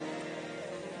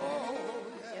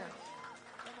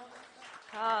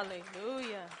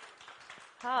Hallelujah.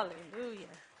 Hallelujah.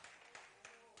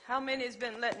 How many has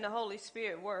been letting the Holy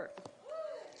Spirit work?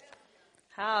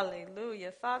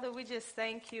 Hallelujah. Father, we just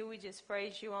thank you. We just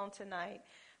praise you on tonight.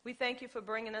 We thank you for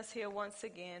bringing us here once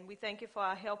again. We thank you for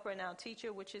our helper and our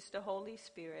teacher, which is the Holy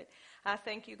Spirit. I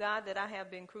thank you, God, that I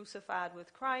have been crucified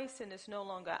with Christ, and it's no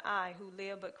longer I who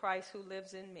live, but Christ who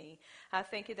lives in me. I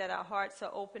thank you that our hearts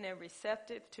are open and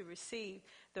receptive to receive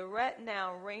the right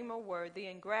now rhema word, the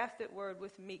engrafted word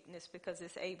with meekness, because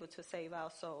it's able to save our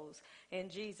souls.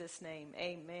 In Jesus' name,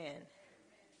 amen.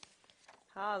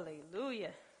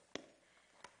 Hallelujah.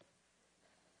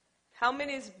 How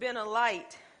many has been a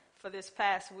light for this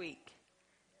past week?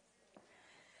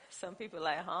 Some people are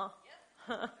like,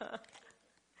 huh?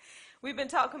 We've been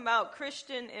talking about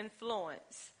Christian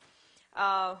influence.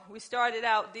 We started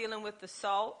out dealing with the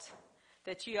salt,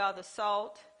 that ye are the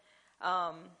salt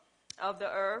of the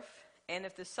earth. And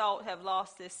if the salt have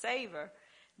lost its savor,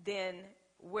 then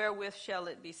wherewith shall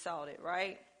it be salted,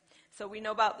 right? So we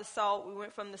know about the salt. We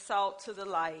went from the salt to the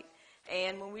light.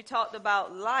 And when we talked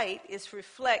about light, it's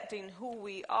reflecting who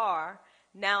we are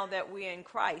now that we're in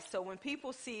Christ. So when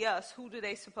people see us, who do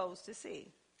they supposed to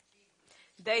see?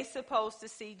 They supposed to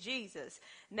see Jesus.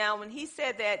 Now, when he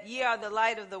said that ye are the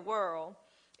light of the world,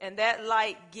 and that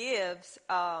light gives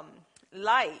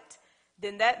light,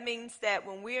 then that means that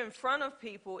when we're in front of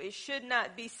people, it should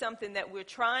not be something that we're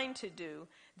trying to do.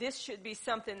 This should be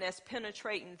something that's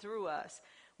penetrating through us.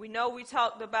 We know we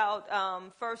talked about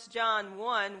 1 John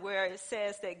 1, where it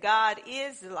says that God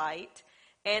is light,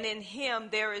 and in him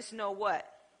there is no what?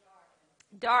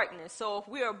 Darkness. So if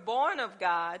we are born of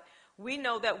God, we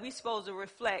know that we're supposed to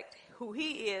reflect who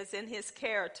he is in his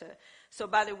character. So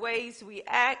by the ways we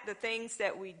act, the things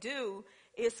that we do,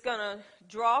 it's going to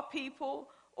draw people,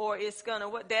 or it's going to,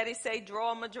 what Daddy say,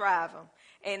 draw them or drive them.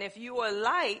 And if you are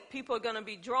light, people are going to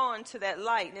be drawn to that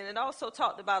light. And it also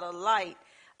talked about a light.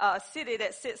 A city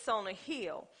that sits on a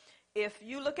hill. If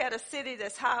you look at a city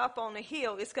that's high up on a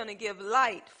hill, it's going to give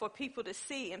light for people to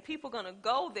see, and people are going to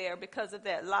go there because of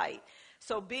that light.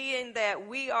 So being that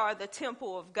we are the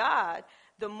temple of God,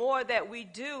 the more that we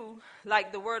do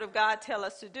like the word of God tell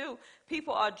us to do,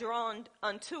 people are drawn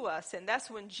unto us. And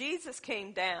that's when Jesus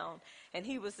came down, and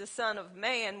he was the Son of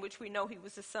Man, which we know he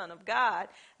was the Son of God,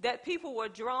 that people were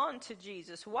drawn to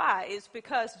Jesus. Why? It's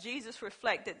because Jesus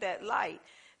reflected that light.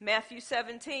 Matthew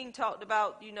 17 talked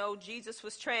about, Jesus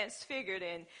was transfigured,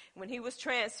 and when he was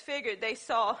transfigured, they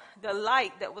saw the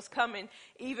light that was coming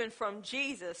even from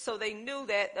Jesus. So they knew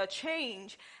that a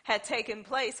change had taken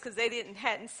place because they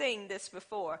hadn't seen this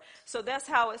before. So that's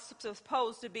how it's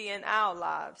supposed to be in our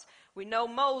lives. We know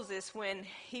Moses, when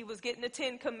he was getting the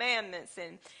 10 Commandments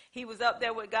and he was up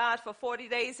there with God for 40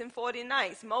 days and 40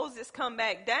 nights. Moses come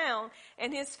back down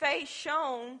and his face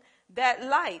shone that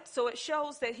light. So it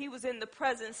shows that he was in the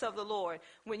presence of the Lord.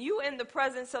 When you in the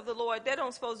presence of the Lord, there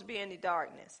don't supposed to be any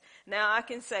darkness. Now I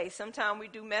can say sometimes we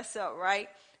do mess up, right?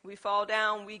 We fall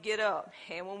down, we get up.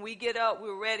 And when we get up,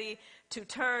 we're ready to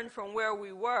turn from where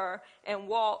we were and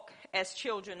walk as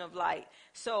children of light.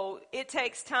 So it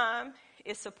takes time.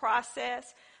 It's a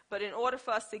process. But in order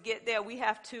for us to get there, we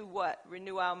have to what?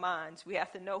 Renew our minds. We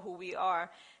have to know who we are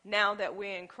now that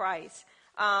we're in Christ.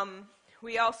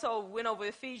 We also went over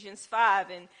Ephesians 5,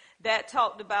 and that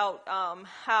talked about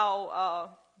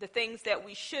how the things that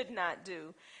we should not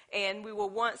do. And we were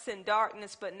once in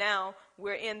darkness, but now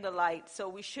we're in the light. So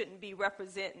we shouldn't be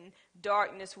representing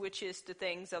darkness, which is the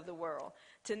things of the world.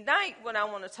 Tonight, what I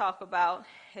want to talk about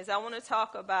is I want to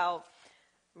talk about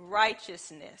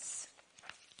righteousness.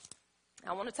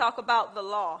 I want to talk about the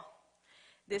law.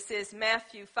 This is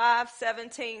Matthew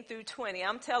 5:17 through 20.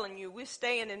 I'm telling you, we're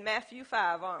staying in Matthew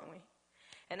 5, aren't we?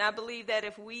 And I believe that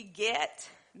if we get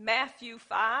Matthew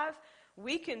 5,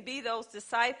 we can be those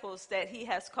disciples that he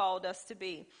has called us to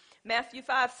be. Matthew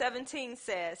 5:17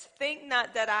 says, "Think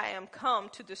not that I am come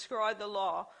to destroy the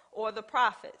law or the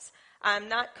prophets. I am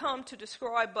not come to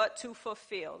destroy, but to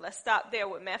fulfill." Let's stop there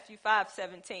with Matthew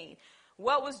 5:17.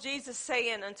 What was Jesus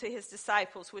saying unto his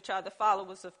disciples, which are the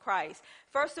followers of Christ?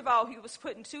 First of all, he was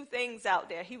putting two things out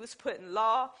there. He was putting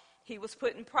law, he was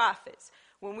putting prophets.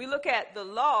 When we look at the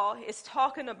law, it's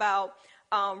talking about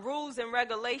rules and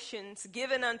regulations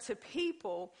given unto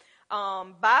people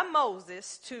by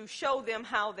Moses to show them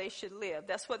how they should live.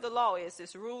 That's what the law is.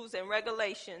 It's rules and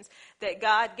regulations that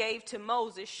God gave to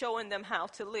Moses, showing them how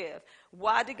to live.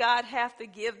 Why did God have to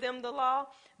give them the law?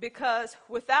 Because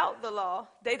without the law,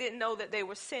 they didn't know that they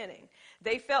were sinning.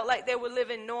 They felt like they were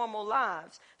living normal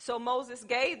lives. So Moses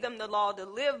gave them the law to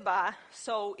live by,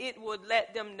 so it would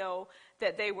let them know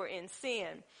that they were in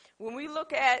sin. when we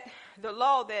look at the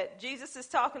law that Jesus is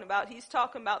talking about, he's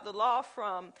talking about the law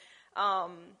from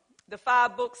the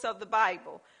 5 books of the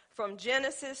Bible, from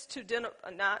Genesis to,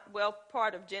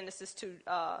 part of Genesis to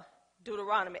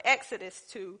Deuteronomy, Exodus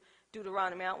to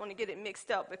Deuteronomy. I don't want to get it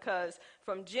mixed up, because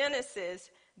from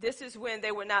Genesis, this is when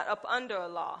they were not up under a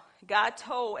law. God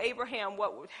told Abraham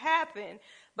what would happen,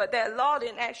 but that law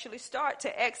didn't actually start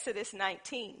to Exodus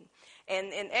 19.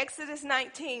 And in Exodus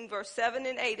 19, verse 7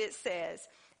 and 8, it says,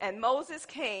 "And Moses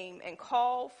came and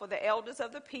called for the elders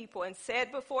of the people and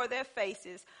said before their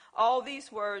faces all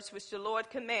these words which the Lord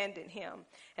commanded him.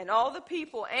 And all the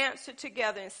people answered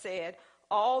together and said,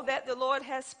 all that the Lord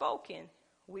has spoken,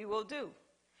 we will do.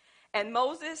 And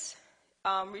Moses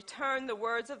returned the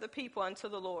words of the people unto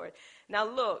the Lord." Now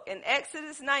look, in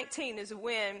Exodus 19 is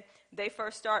when they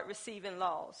first start receiving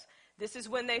laws. This is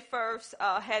when they first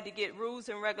had to get rules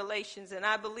and regulations, and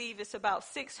I believe it's about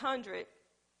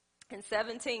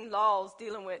 617 laws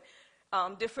dealing with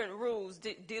different rules,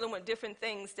 dealing with different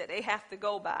things that they have to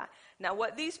go by. Now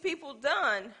what these people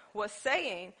done was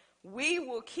saying, we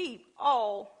will keep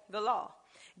all the law.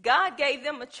 God gave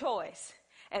them a choice,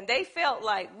 and they felt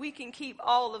like we can keep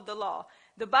all of the law.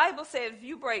 The Bible says if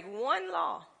you break one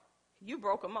law, you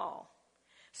broke them all.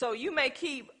 So you may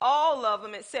keep all of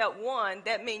them except one.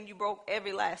 That means you broke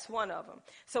every last one of them.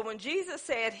 So when Jesus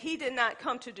said he did not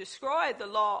come to destroy the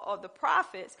law of the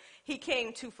prophets, he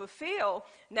came to fulfill.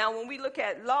 Now when we look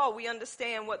at law, we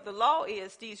understand what the law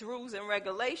is, these rules and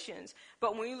regulations.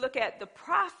 But when we look at the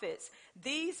prophets,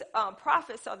 these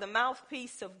prophets are the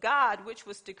mouthpiece of God, which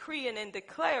was decreeing and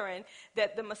declaring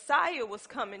that the Messiah was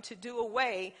coming to do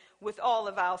away with all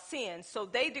of our sins. So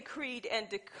they decreed and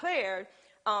declared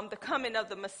the coming of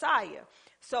the Messiah.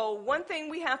 So one thing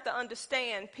we have to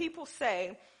understand, people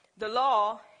say the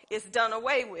law is done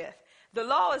away with. The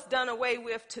law is done away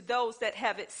with to those that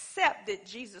have accepted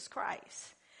Jesus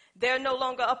Christ. They're no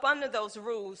longer up under those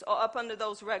rules or up under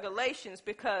those regulations,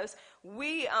 because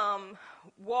we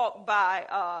walk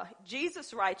by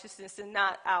Jesus' righteousness and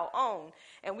not our own.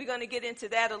 And we're going to get into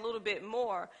that a little bit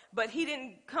more. But he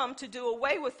didn't come to do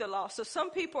away with the law. So some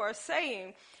people are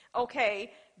saying,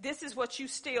 okay, this is what you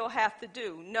still have to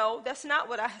do. No, that's not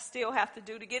what I still have to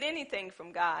do to get anything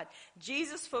from God.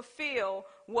 Jesus fulfilled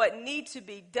what needs to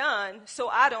be done, so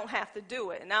I don't have to do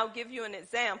it. And I'll give you an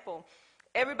example.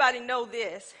 Everybody know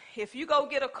this. If you go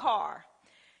get a car,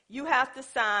 you have to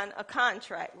sign a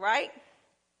contract, right?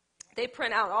 They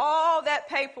print out all that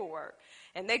paperwork,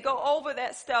 and they go over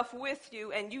that stuff with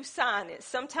you, and you sign it.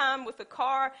 Sometime with a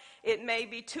car, it may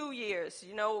be 2 years.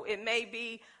 You know, it may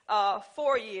be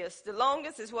 4 years. The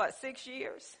longest is what, 6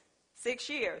 years? 6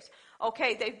 years.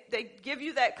 Okay, they give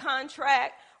you that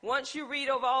contract. Once you read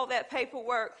over all that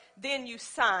paperwork, then you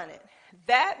sign it.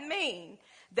 That means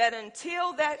that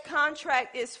until that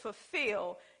contract is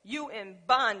fulfilled, you in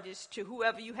bondage to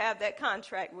whoever you have that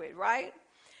contract with, right?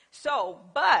 So,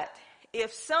 but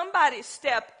if somebody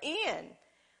step in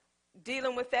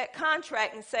dealing with that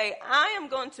contract and say, I am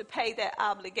going to pay that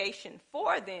obligation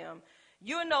for them,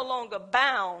 you're no longer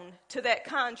bound to that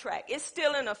contract. It's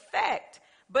still in effect,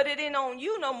 but it ain't on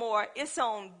you no more. It's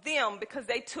on them, because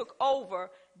they took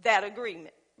over that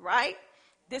agreement, right?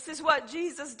 This is what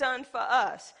Jesus done for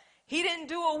us. He didn't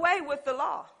do away with the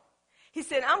law. He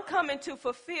said, I'm coming to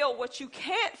fulfill what you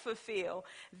can't fulfill.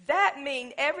 That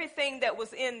means everything that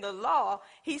was in the law,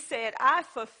 he said, I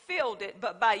fulfilled it,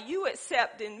 but by you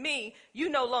accepting me, you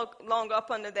no longer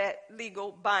up under that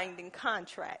legal binding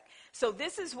contract. So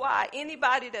this is why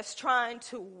anybody that's trying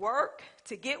to work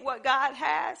to get what God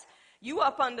has, you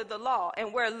up under the law.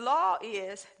 And where law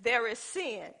is, there is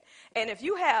sin. And if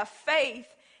you have faith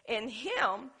in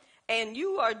him and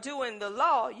you are doing the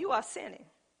law, you are sinning.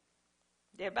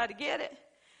 Everybody get it?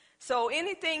 So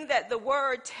anything that the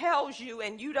word tells you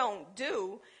and you don't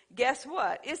do, guess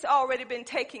what? It's already been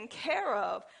taken care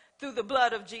of through the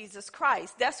blood of Jesus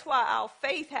Christ. That's why our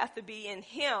faith has to be in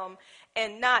him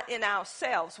and not in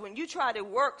ourselves. When you try to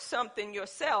work something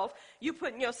yourself, you're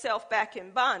putting yourself back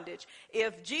in bondage.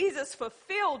 If Jesus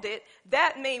fulfilled it,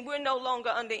 that means we're no longer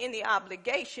under any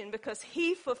obligation, because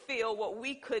he fulfilled what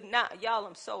we could not. Y'all,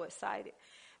 I'm so excited.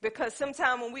 Because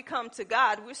sometimes when we come to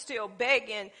God, we're still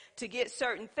begging to get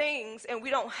certain things, and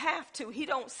we don't have to. He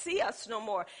don't see us no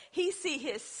more. He see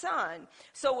his son.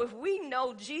 So if we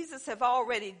know Jesus have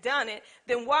already done it,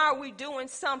 then why are we doing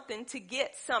something to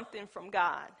get something from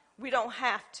God? We don't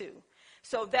have to.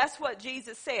 So that's what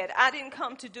Jesus said. I didn't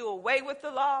come to do away with the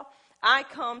law. I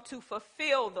come to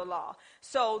fulfill the law.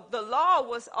 So the law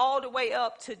was all the way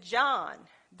up to John.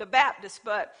 the Baptist,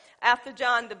 but after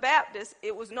John the Baptist,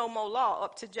 it was no more law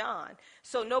up to John.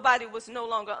 So nobody was no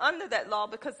longer under that law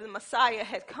because the Messiah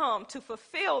had come to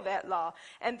fulfill that law.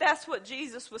 And that's what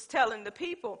Jesus was telling the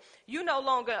people. You're no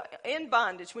longer in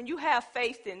bondage. When you have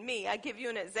faith in me, I give you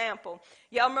an example.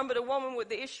 Y'all remember the woman with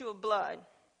the issue of blood?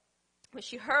 When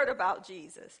she heard about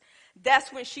Jesus,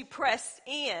 that's when she pressed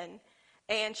in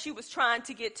and she was trying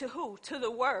to get to who? To the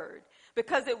Word.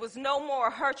 Because it was no more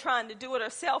her trying to do it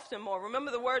herself anymore.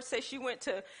 Remember the word says she went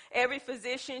to every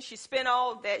physician. She spent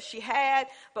all that she had.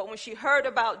 But when she heard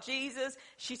about Jesus,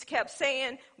 she kept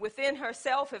saying within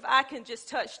herself, if I can just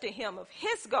touch the hem of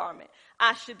his garment,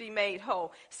 I should be made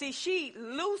whole. See, she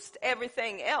loosed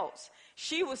everything else.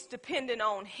 She was dependent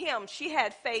on him. She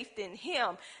had faith in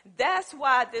him. That's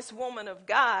why this woman of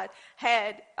God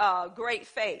had great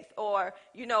faith, or,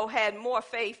 had more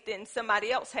faith than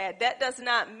somebody else had. That does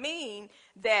not mean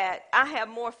that I have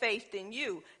more faith than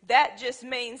you. That just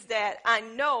means that I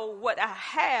know what I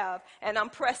have and I'm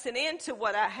pressing into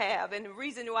what I have. And the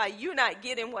reason why you're not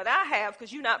getting what I have,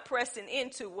 because you're not pressing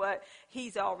into what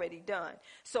he's already done.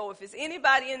 So if there's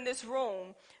anybody in this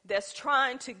room that's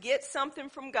trying to get something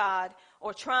from God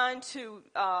or trying to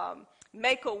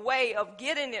make a way of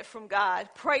getting it from God,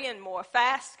 praying more,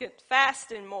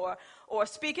 fasting more, or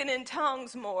speaking in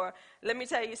tongues more, let me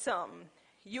tell you something.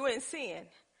 You in sin.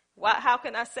 Why, how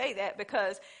can I say that?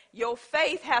 Because your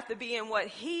faith has to be in what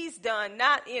he's done,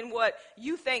 not in what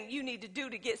you think you need to do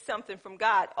to get something from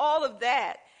God. All of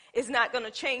that is not going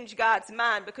to change God's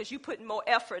mind because you put more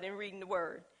effort in reading the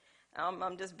word.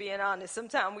 I'm just being honest.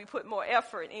 Sometimes we put more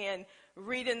effort in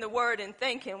reading the word and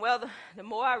thinking, well, the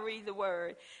more I read the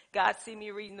word, God see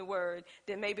me reading the word,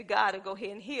 then maybe God will go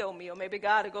ahead and heal me, or maybe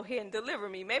God will go ahead and deliver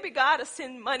me. Maybe God will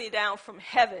send money down from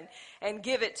heaven and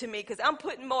give it to me because I'm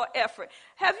putting more effort.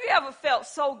 Have you ever felt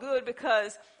so good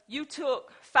because you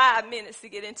took 5 minutes to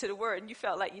get into the word and you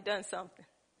felt like you done something?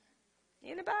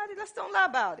 Anybody? Let's don't lie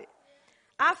about it.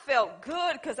 I felt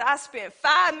good because I spent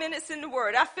 5 minutes in the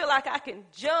word. I feel like I can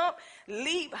jump,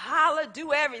 leap, holler,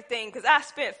 do everything because I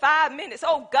spent 5 minutes.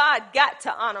 Oh, God got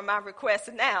to honor my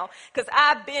request now because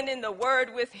I've been in the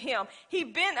word with him. He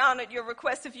been honored your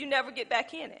request if you never get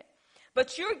back in it.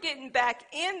 But you're getting back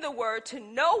in the word to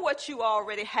know what you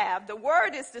already have. The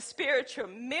word is the spiritual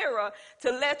mirror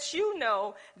to let you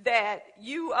know that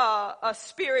you are a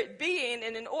spirit being,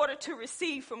 and in order to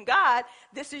receive from God,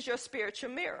 this is your spiritual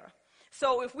mirror.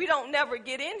 So if we don't never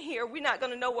get in here, we're not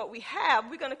going to know what we have.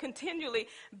 We're going to continually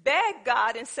beg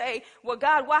God and say, well,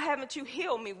 God, why haven't you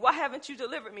healed me? Why haven't you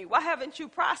delivered me? Why haven't you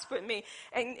prospered me?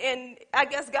 And I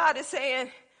guess God is saying,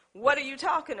 what are you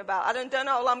talking about? I done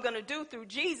all I'm going to do through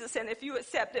Jesus. And if you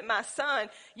accepted my son,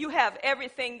 you have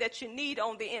everything that you need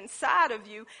on the inside of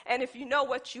you. And if you know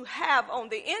what you have on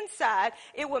the inside,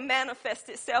 it will manifest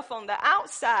itself on the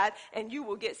outside and you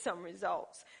will get some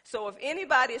results. So if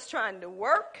anybody is trying to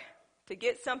work to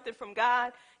get something from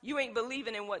God, you ain't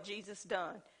believing in what Jesus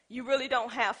done. You really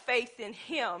don't have faith in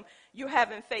him. You're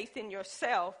having faith in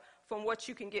yourself from what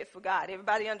you can get for God.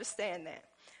 Everybody understand that?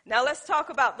 Now let's talk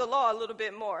about the law a little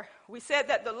bit more. We said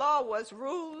that the law was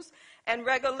rules and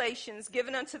regulations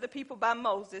given unto the people by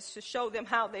Moses to show them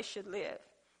how they should live.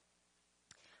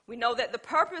 We know that the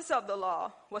purpose of the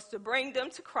law was to bring them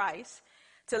to Christ,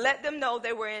 to let them know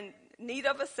they were in need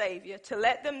of a Savior, to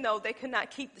let them know they could not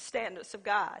keep the standards of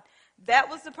God.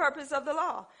 That was the purpose of the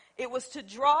law. It was to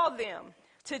draw them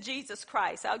to Jesus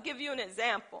Christ. I'll give you an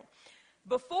example.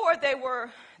 Before there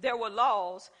were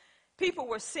laws, people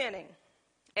were sinning,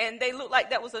 and they looked like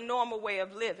that was a normal way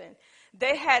of living.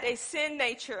 They had a sin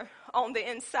nature on the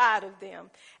inside of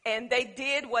them, and they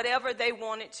did whatever they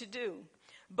wanted to do.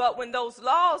 But when those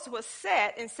laws were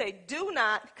set and say, do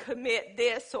not commit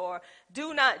this, or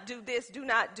do not do this, do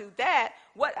not do that,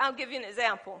 I'll give you an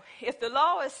example. If the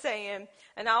law is saying,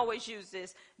 and I always use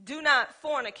this, do not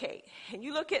fornicate, and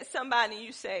you look at somebody and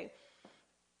you say,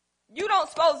 you don't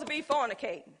supposed to be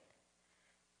fornicating.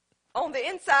 On the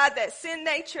inside, that sin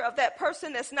nature of that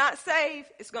person that's not saved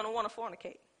is going to want to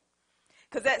fornicate.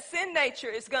 Because that sin nature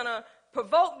is going to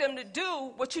provoke them to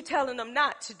do what you're telling them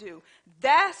not to do.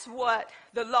 That's what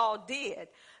the law did.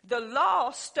 The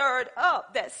law stirred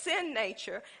up that sin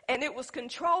nature, and it was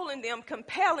controlling them,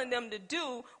 compelling them to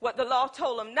do what the law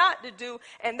told them not to do.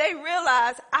 And they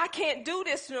realized, I can't do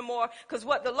this no more because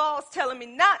what the law is telling me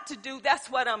not to do, that's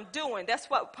what I'm doing. That's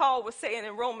what Paul was saying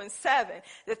in Romans 7.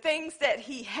 The things that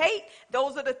he hates,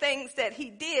 those are the things that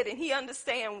he did, and he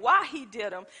understands why he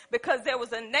did them, because there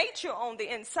was a nature on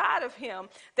the inside of him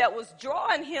that was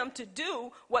drawing him to do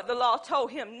what the law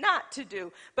told him not to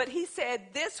do. But he said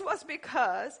this was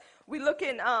because we look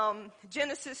in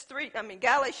Galatians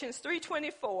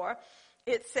 3:24,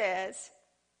 it says,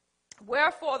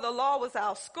 wherefore the law was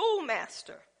our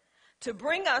schoolmaster to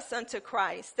bring us unto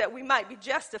Christ, that we might be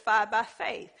justified by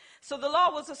faith. So the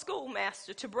law was a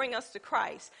schoolmaster to bring us to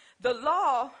Christ. The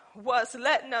law was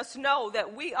letting us know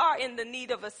that we are in the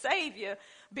need of a Savior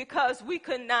because we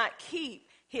could not keep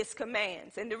his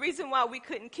commands. And the reason why we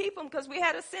couldn't keep them, because we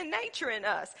had a sin nature in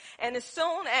us. And as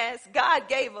soon as God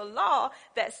gave a law,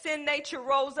 that sin nature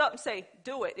rose up and say,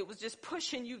 do it. It was just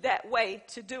pushing you that way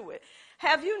to do it.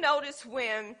 Have you noticed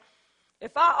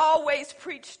if I always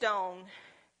preached on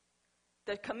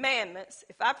the commandments,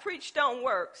 if I preached on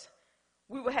works,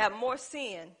 we would have more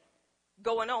sin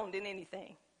going on than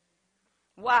anything.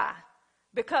 Why?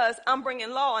 Because I'm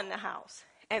bringing law in the house.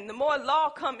 And the more law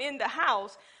come in the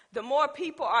house, the more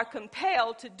people are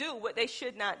compelled to do what they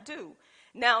should not do.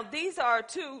 Now, this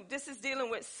is dealing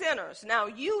with sinners. Now,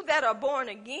 you that are born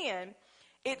again,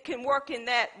 it can work in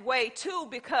that way too,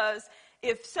 because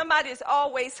if somebody is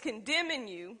always condemning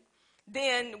you,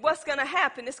 then what's going to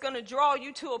happen? It's going to draw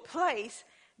you to a place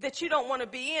that you don't want to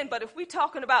be in. But if we're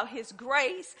talking about his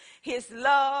grace, his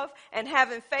love, and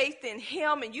having faith in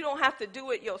him, and you don't have to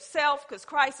do it yourself because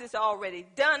Christ has already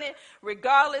done it.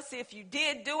 Regardless if you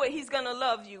did do it, he's going to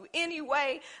love you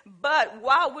anyway. But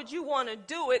why would you want to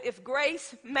do it if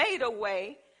grace made a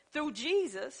way through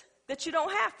Jesus that you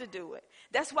don't have to do it?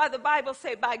 That's why the Bible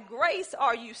says, by grace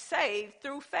are you saved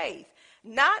through faith.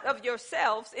 Not of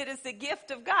yourselves, it is the gift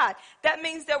of God. That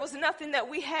means there was nothing that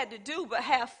we had to do but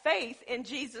have faith in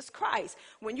Jesus Christ.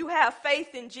 When you have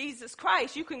faith in Jesus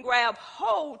Christ, you can grab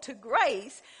hold to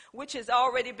grace, which has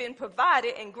already been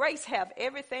provided, and grace have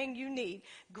everything you need.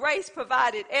 Grace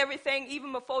provided everything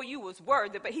even before you was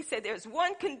worthy, but he said there's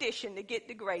one condition to get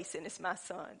the grace, and it's my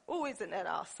son. Oh, isn't that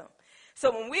awesome?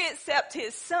 So when we accept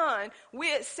his son,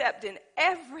 we're accepting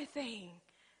everything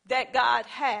that God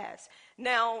has.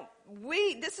 Now,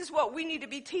 this is what we need to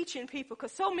be teaching people,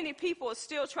 because so many people are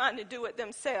still trying to do it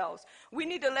themselves. We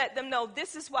need to let them know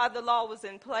this is why the law was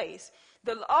in place.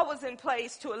 The law was in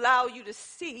place to allow you to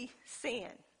see sin.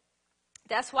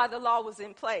 That's why the law was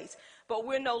in place. But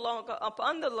we're no longer up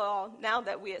under the law now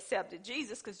that we accepted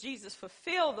Jesus, because Jesus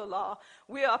fulfilled the law.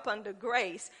 We're up under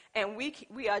grace, and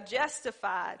we are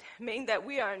justified, meaning that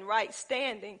we are in right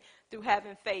standing through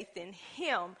having faith in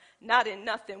him, not in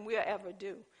nothing we'll ever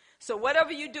do. So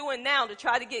whatever you're doing now to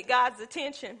try to get God's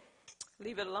attention,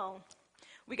 leave it alone.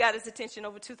 We got his attention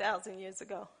over 2,000 years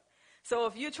ago. So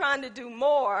if you're trying to do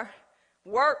more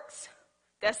works,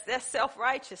 that's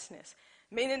self-righteousness.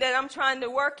 Meaning that I'm trying to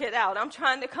work it out. I'm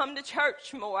trying to come to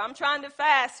church more. I'm trying to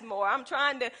fast more. I'm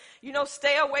trying to,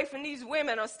 stay away from these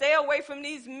women or stay away from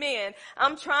these men.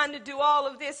 I'm trying to do all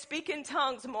of this, speak in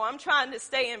tongues more. I'm trying to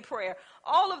stay in prayer.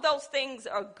 All of those things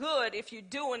are good if you're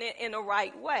doing it in the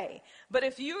right way. But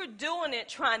if you're doing it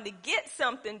trying to get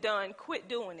something done, quit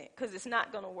doing it, because it's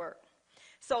not going to work.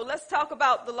 So let's talk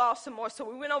about the law some more. So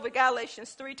we went over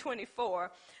Galatians 3:24.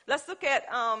 Let's look at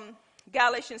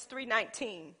Galatians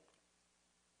 3:19.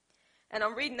 And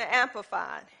I'm reading the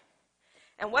Amplified.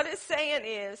 And what it's saying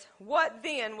is, what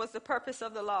then was the purpose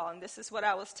of the law? And this is what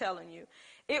I was telling you.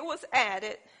 It was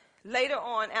added later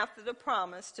on after the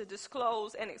promise to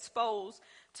disclose and expose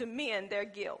to men their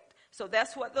guilt. So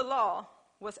that's what the law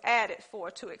was added for,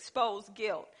 to expose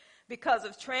guilt because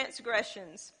of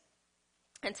transgressions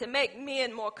and to make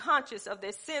men more conscious of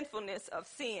their sinfulness of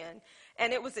sin.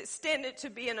 And it was extended to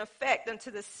be an effect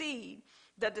unto the seed,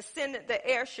 the descendant, the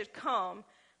heir should come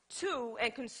to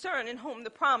and concerning whom the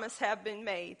promise have been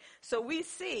made. So we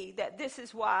see that this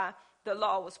is why the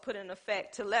law was put in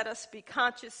effect, to let us be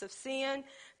conscious of sin,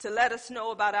 to let us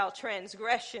know about our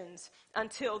transgressions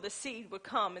until the seed would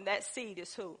come. And that seed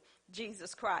is who?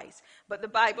 Jesus Christ. But the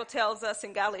Bible tells us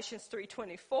in Galatians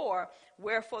 3:24,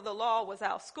 wherefore the law was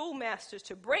our schoolmasters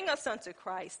to bring us unto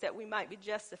Christ, that we might be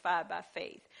justified by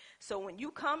faith. So when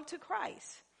you come to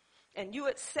Christ and you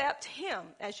accept him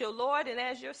as your Lord and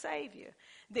as your Savior,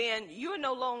 then you're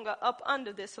no longer up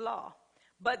under this law.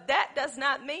 But that does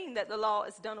not mean that the law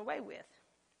is done away with.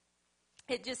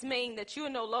 It just means that you're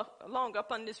no longer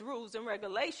up under these rules and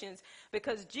regulations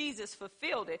because Jesus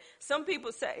fulfilled it. Some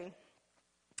people say,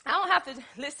 I don't have to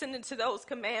listen to those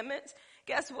commandments.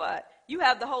 Guess what? You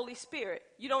have the Holy Spirit.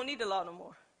 You don't need the law no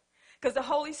more. Because the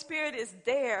Holy Spirit is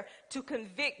there to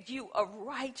convict you of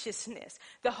righteousness.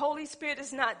 The Holy Spirit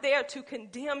is not there to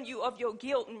condemn you of your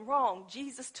guilt and wrong.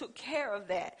 Jesus took care of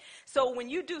that. So when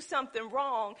you do something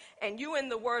wrong and you're in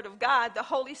the Word of God, the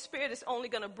Holy Spirit is only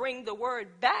going to bring the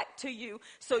Word back to you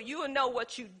so you will know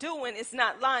what you're doing is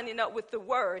not lining up with the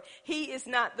Word. He is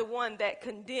not the one that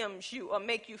condemns you or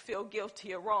make you feel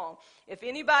guilty or wrong. If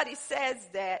anybody says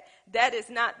that, that is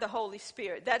not the Holy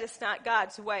Spirit. That is not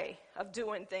God's way of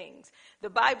doing things. The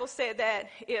Bible said that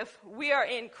if we are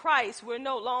in Christ, we're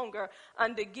no longer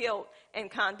under guilt and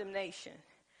condemnation.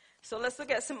 So let's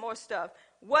look at some more stuff.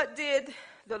 What did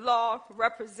the law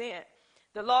represent?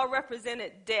 The law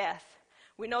represented death.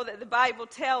 We know that the Bible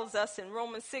tells us in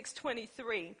Romans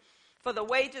 6:23, for the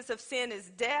wages of sin is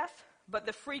death, but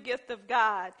the free gift of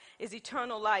God is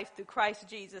eternal life through Christ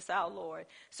Jesus our Lord.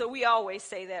 So we always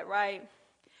say that, right?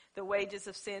 The wages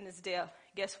of sin is death.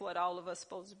 Guess what? All of us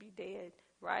supposed to be dead,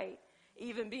 right?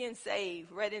 Even being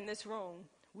saved, right in this room,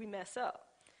 we mess up.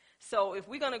 So if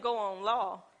we're going to go on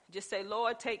law, just say,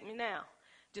 Lord, take me now.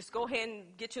 Just go ahead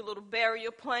and get your little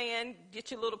burial plan, get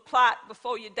your little plot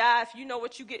before you die. If you know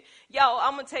what you get. Y'all,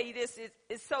 I'm going to tell you this.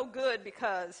 It's so good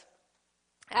because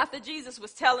after Jesus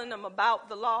was telling them about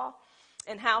the law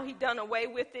and how he done away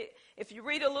with it, if you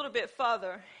read a little bit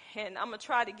further, and I'm going to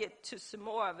try to get to some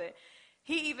more of it,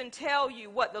 he even tell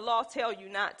you what the law tell you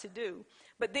not to do.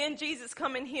 But then Jesus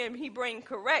come in here and he bring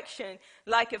correction.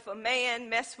 Like if a man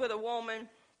mess with a woman,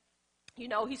 you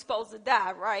know, he's supposed to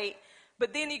die, right?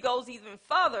 But then he goes even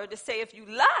further to say if you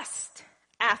lust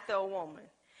after a woman.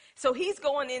 So he's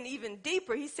going in even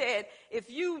deeper. He said if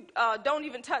you don't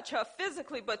even touch her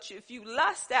physically, but if you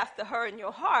lust after her in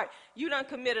your heart, you done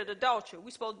committed adultery. We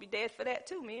supposed to be dead for that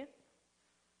too, man.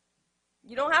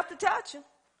 You don't have to touch her.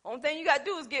 Only thing you got to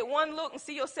do is get one look and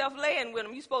see yourself laying with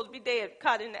them. You're supposed to be dead,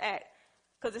 caught in the act,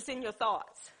 because it's in your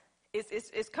thoughts.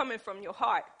 It's coming from your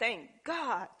heart. Thank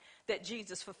God that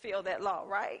Jesus fulfilled that law,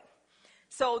 right?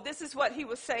 So this is what he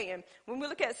was saying. When we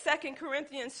look at 2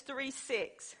 Corinthians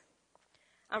 3:6,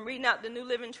 I'm reading out the New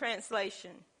Living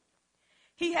Translation.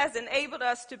 He has enabled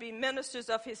us to be ministers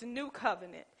of his new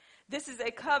covenant. This is a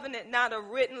covenant not of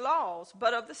written laws,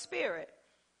 but of the Spirit.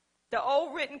 The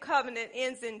old written covenant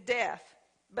ends in death.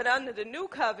 But under the new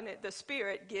covenant, the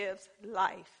Spirit gives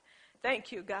life.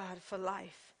 Thank you, God, for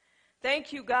life.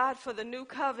 Thank you, God, for the new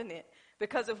covenant.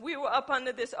 Because if we were up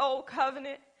under this old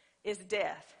covenant, it's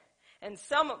death. And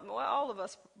all of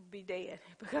us be dead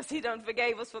because he done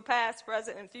forgave us for past,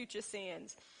 present, and future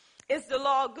sins. Is the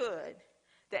law good?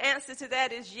 The answer to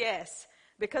that is yes.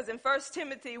 Because in 1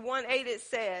 Timothy 1:8 it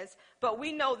says, but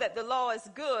we know that the law is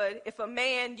good if a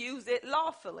man use it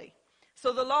lawfully.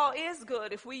 So the law is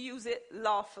good if we use it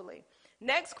lawfully.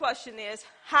 Next question is,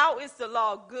 how is the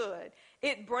law good?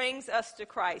 It brings us to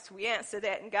Christ. We answer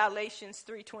that in Galatians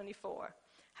 3:24.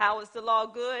 How is the law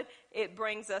good? It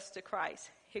brings us to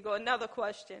Christ. Here go another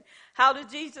question. How did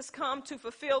Jesus come to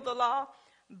fulfill the law?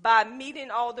 By meeting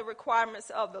all the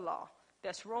requirements of the law.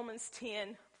 That's Romans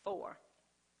 10:4.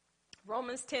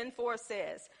 Romans 10:4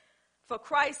 says, for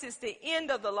Christ is the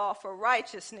end of the law for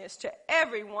righteousness to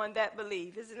everyone that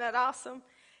believes. Isn't that awesome?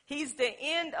 He's the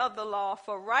end of the law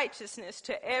for righteousness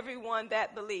to everyone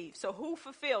that believes. So who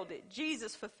fulfilled it?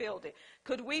 Jesus fulfilled it.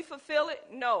 Could we fulfill it?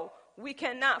 No, we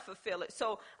cannot fulfill it.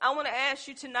 So I want to ask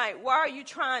you tonight, why are you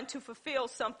trying to fulfill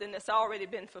something that's already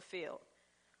been fulfilled?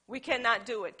 We cannot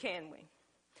do it, can we?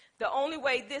 The only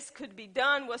way this could be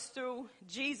done was through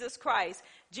Jesus Christ.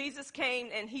 Jesus came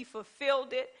and he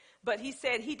fulfilled it. But he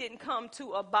said he didn't come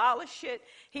to abolish it.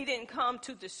 He didn't come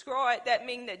to destroy it. That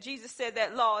means that Jesus said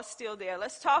that law is still there.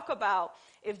 Let's talk about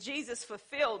if Jesus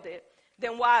fulfilled it,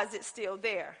 then why is it still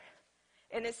there?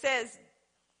 And it says,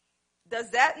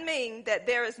 does that mean that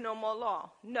there is no more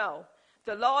law? No.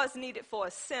 The law is needed for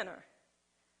a sinner,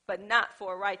 but not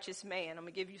for a righteous man. I'm going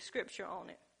to give you scripture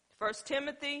on it. 1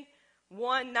 Timothy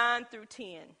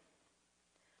 1:9-10.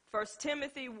 1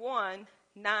 Timothy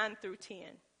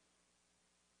 1:9-10.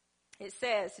 It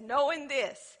says, knowing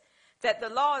this, that the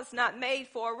law is not made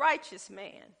for a righteous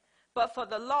man, but for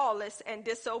the lawless and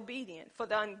disobedient, for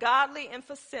the ungodly and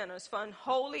for sinners, for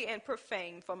unholy and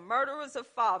profane, for murderers of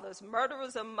fathers,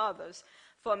 murderers of mothers,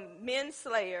 for men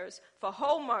slayers, for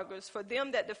whoremongers, for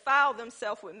them that defile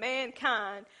themselves with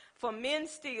mankind, for men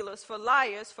stealers, for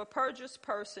liars, for perjurous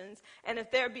persons, and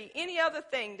if there be any other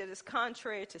thing that is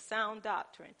contrary to sound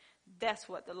doctrine. That's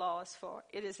what the law is for.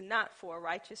 It is not for a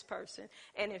righteous person.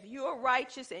 And if you're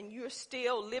righteous and you're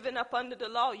still living up under the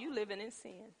law, you're living in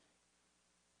sin.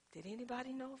 Did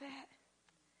anybody know that?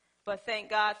 But thank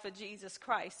God for Jesus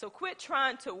Christ. So quit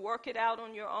trying to work it out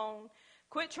on your own.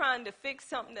 Quit trying to fix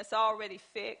something that's already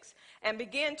fixed and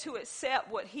begin to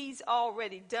accept what he's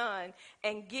already done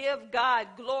and give God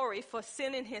glory for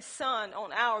sending his son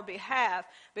on our behalf,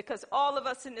 because all of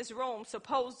us in this room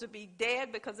supposed to be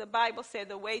dead, because the Bible said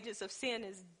the wages of sin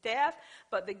is death,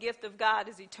 but the gift of God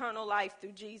is eternal life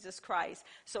through Jesus Christ.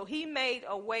 So he made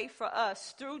a way for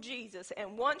us through Jesus.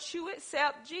 And once you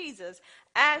accept Jesus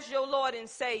as your Lord and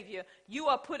Savior, you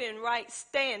are put in right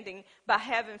standing by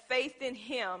having faith in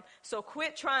him. So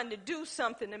quit trying to do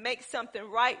something to make something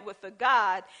right with the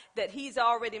God that he's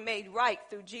already made right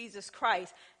through Jesus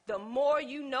Christ. The more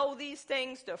you know these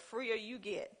things, the freer you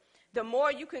get. The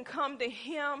more you can come to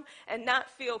him and not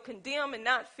feel condemned and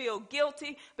not feel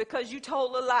guilty because you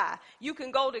told a lie. You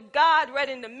can go to God right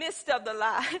in the midst of the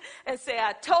lie and say,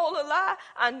 I told a lie.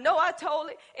 I know I told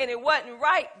it and it wasn't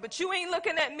right, but you ain't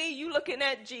looking at me. You looking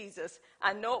at Jesus.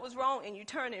 I know it was wrong and you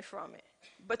turning from it.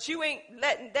 But you ain't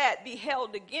letting that be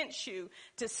held against you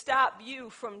to stop you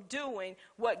from doing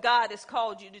what God has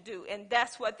called you to do. And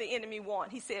that's what the enemy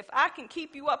wants. He said, if I can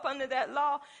keep you up under that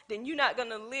law, then you're not going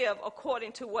to live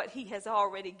according to what he has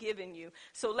already given you.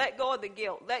 So let go of the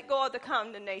guilt. Let go of the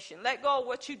condemnation. Let go of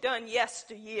what you've done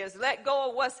yesteryears. Let go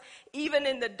of what's even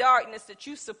in the darkness that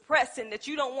you suppressing, that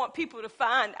you don't want people to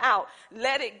find out.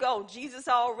 Let it go. Jesus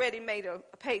already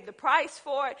paid the price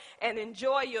for it, and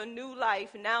enjoy your new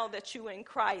life now that you're in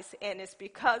Christ, and it's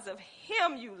because of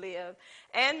him you live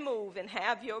and move and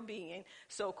have your being.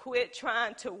 So quit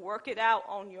trying to work it out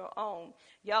on your own.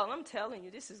 Y'all, I'm telling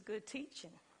you, this is good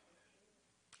teaching,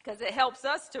 because it helps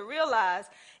us to realize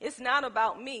it's not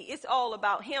about me, it's all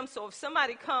about him. So if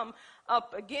somebody come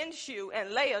up against you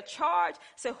and lay a charge,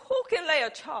 say, who can lay a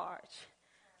charge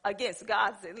against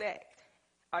God's elect?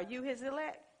 Are you his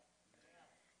elect?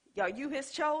 Are you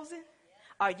his chosen?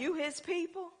 Are you his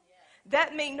people?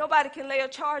 That means nobody can lay a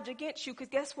charge against you, because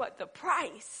guess what? The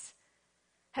price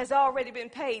has already been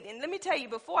paid. And let me tell you,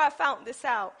 before I found this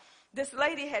out, this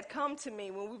lady had come to me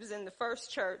when we was in the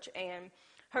first church, and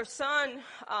her son,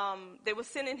 they were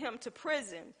sending him to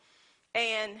prison.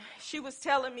 And she was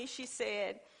telling me, she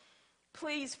said,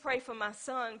 please pray for my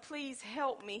son. Please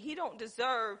help me. He don't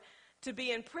deserve to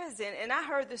be in prison. And I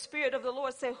heard the Spirit of the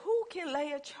Lord say, who can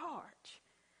lay a charge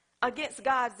against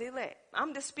God's elect?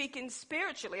 I'm just speaking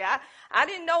spiritually. I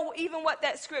didn't know even what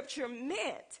that scripture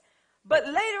meant. But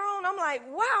later on, I'm like,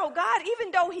 wow, God,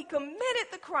 even though he committed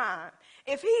the crime,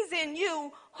 if he's in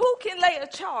you, who can lay a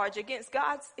charge against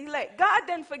God's elect? God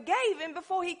done forgave him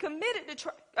before he committed the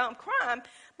crime.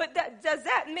 But does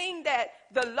that mean that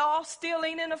the law still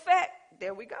ain't in effect?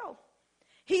 There we go.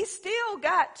 He still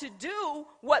got to do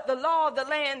what the law of the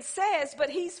land says,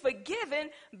 but he's forgiven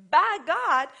by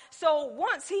God. So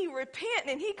once he repent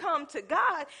and he come to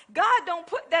God, God don't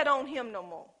put that on him no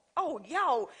more. Oh,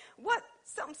 y'all,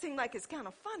 something seems like it's kind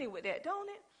of funny with that, don't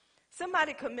it?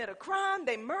 Somebody commit a crime,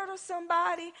 they murder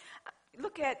somebody.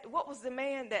 Look at, what was the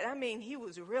man he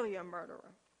was really a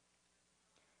murderer.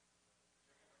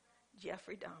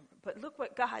 Jeffrey Dahmer. But look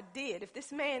what God did. If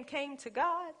this man came to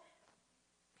God,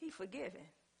 he's forgiven.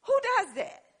 Who does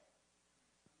that?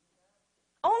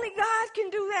 Only God can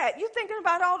do that. You thinking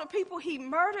about all the people he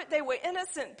murdered? They were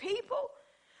innocent people.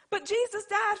 But Jesus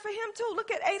died for him too.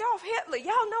 Look at Adolf Hitler.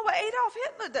 Y'all know what Adolf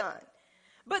Hitler done.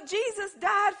 But Jesus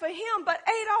died for him, but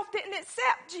Adolf didn't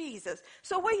accept Jesus.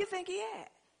 So where you think he at?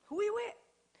 Who he with?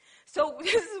 So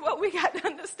this is what we got to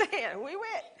understand. Who he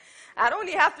with? I don't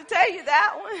even have to tell you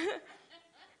that one.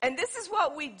 And this is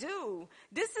what we do.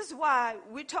 This is why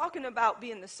we're talking about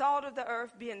being the salt of the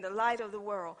earth, being the light of the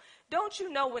world. Don't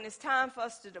you know when it's time for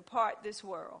us to depart this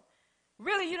world?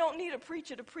 Really, you don't need a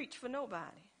preacher to preach for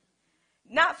nobody.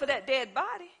 Not for that dead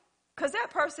body, because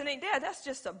that person ain't dead. That's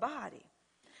just a body.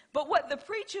 But what the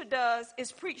preacher does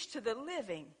is preach to the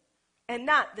living and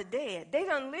not the dead. They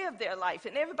done live their life,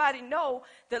 and everybody know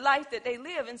the life that they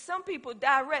live. And some people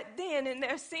die right then in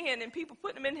their sin, and people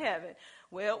put them in heaven.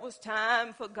 Well, it was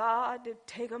time for God to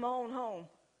take them on home.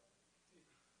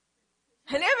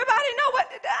 And everybody know what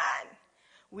they done.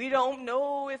 We don't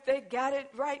know if they got it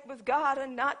right with God or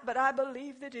not, but I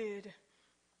believe they did.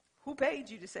 Who paid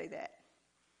you to say that?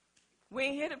 We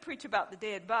ain't here to preach about the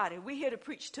dead body. We're here to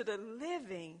preach to the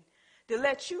living, to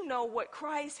let you know what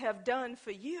Christ have done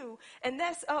for you. And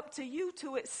that's up to you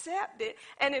to accept it.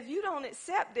 And if you don't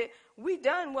accept it, we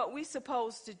done what we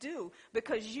supposed to do,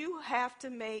 because you have to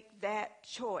make that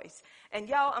choice. And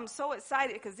y'all, I'm so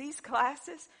excited because these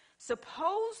classes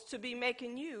supposed to be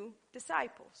making you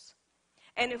disciples.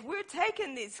 And if we're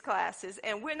taking these classes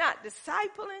and we're not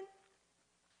discipling,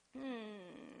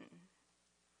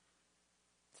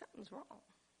 something's wrong.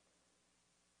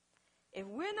 If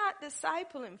we're not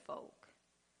discipling folk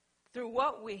through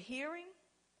what we're hearing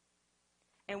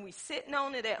and we sitting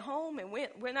on it at home and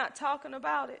we're not talking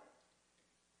about it,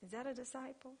 is that a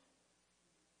disciple?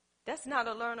 That's not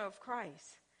a learner of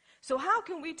Christ. So how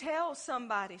can we tell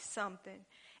somebody something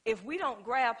if we don't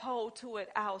grab hold to it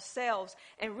ourselves?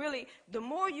 And really, the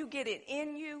more you get it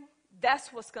in you,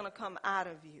 that's what's going to come out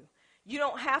of you. You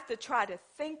don't have to try to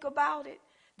think about it.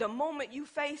 The moment you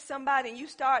face somebody and you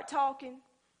start talking,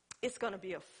 it's going to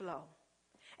be a flow.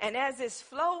 And as it's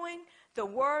flowing, the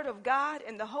Word of God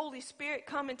and the Holy Spirit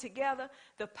coming together,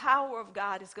 the power of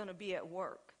God is going to be at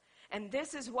work. And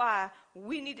this is why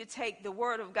we need to take the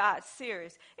Word of God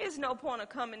serious. There's no point of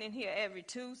coming in here every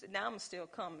Tuesday. Now, I'm going to still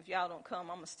come. If y'all don't come,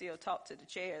 I'm going to still talk to the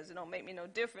chairs. It don't make me no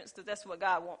difference because that's what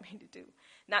God wants me to do.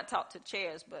 Not talk to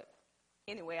chairs, but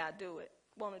anyway, I do it.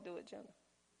 Want to do it, Jenna?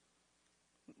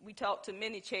 We talked to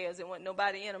many chairs and wasn't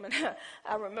nobody in them. And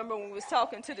I remember when we was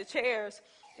talking to the chairs,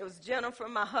 it was Jennifer,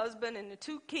 my husband, and the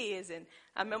 2 kids. And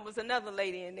I remember there was another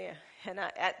lady in there. And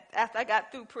after I got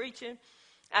through preaching,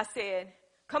 I said,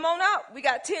 come on out. We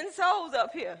got 10 souls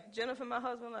up here. Jennifer, my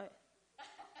husband, like,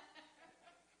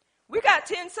 we got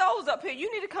 10 souls up here.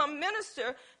 You need to come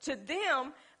minister to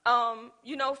them,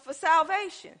 for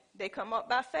salvation. They come up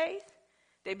by faith.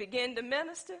 They begin to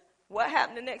minister. What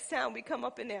happened the next time we come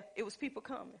up in there? It was people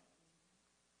coming.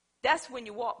 That's when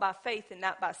you walk by faith and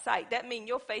not by sight. That means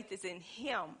your faith is in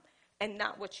Him and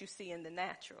not what you see in the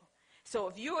natural. So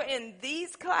if you're in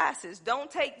these classes,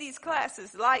 don't take these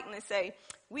classes lightly and say,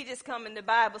 we just come in the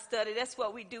Bible study. That's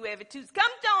what we do every Tuesday.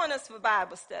 Come join us for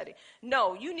Bible study.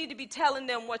 No, you need to be telling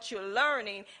them what you're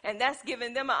learning, and that's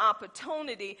giving them an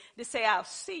opportunity to say, I'll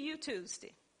see you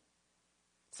Tuesday.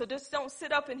 So just don't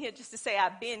sit up in here just to say,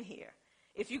 I've been here.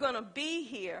 If you're going to be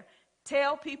here,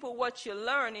 tell people what you're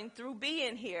learning through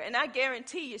being here. And I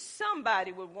guarantee you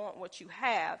somebody would want what you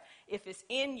have. If it's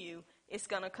in you, it's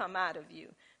going to come out of you.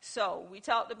 So we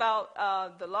talked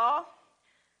about the law,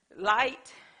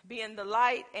 light, being the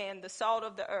light and the salt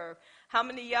of the earth. How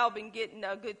many of y'all been getting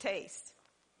a good taste?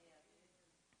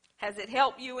 Has it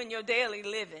helped you in your daily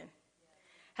living?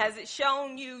 Has it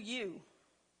shown you you?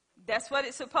 That's what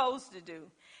it's supposed to do.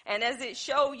 And as it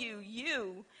show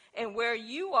you and where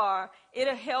you are,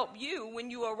 it'll help you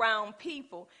when you're around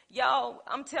people. Y'all,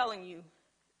 I'm telling you,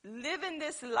 living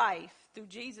this life through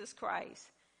Jesus Christ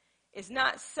is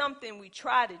not something we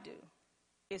try to do.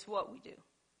 It's what we do.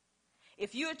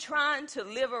 If you're trying to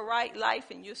live a right life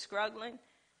and you're struggling,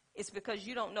 it's because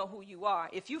you don't know who you are.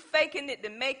 If you're faking it to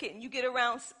make it and you get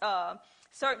around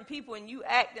certain people and you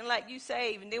acting like you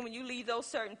saved, and then when you leave those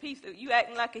certain people, you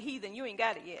acting like a heathen, you ain't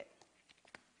got it yet.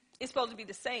 It's supposed to be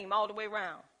the same all the way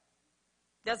around.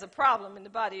 There's a problem in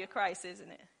the body of Christ, isn't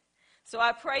it? So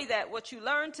I pray that what you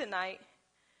learned tonight,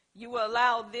 you will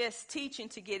allow this teaching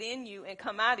to get in you and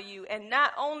come out of you, and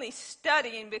not only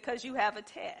studying because you have a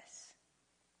test.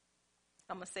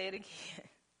 I'm going to say it again.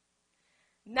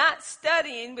 Not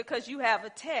studying because you have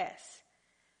a test.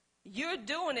 You're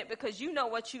doing it because you know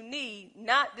what you need,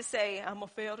 not to say, I'm going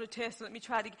to fail the test, let me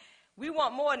try to. We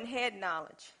want more than head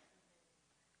knowledge.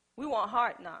 We want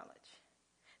heart knowledge.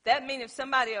 That means if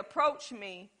somebody approached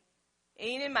me, it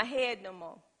ain't in my head no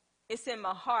more. It's in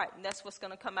my heart, and that's what's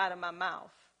going to come out of my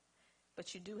mouth.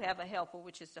 But you do have a helper,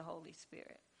 which is the Holy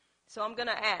Spirit. So I'm going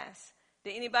to ask,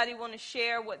 did anybody want to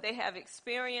share what they have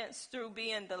experienced through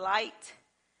being the light,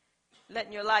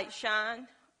 letting your light shine?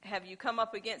 Have you come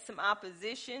up against some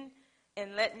opposition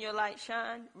and letting your light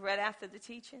shine right after the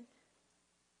teaching?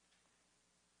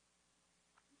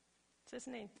 What's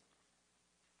his name?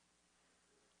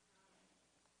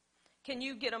 Can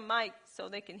you get a mic so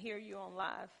they can hear you on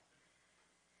live?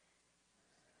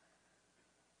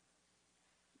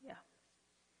 Yeah.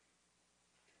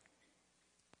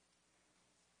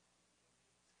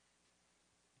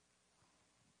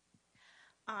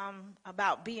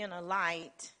 About being a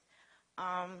light.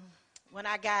 When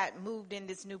I got moved in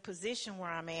this new position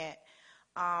where I'm at,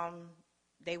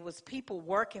 there was people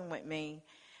working with me.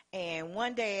 And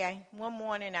one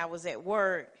morning I was at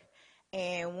work,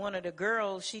 and one of the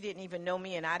girls, she didn't even know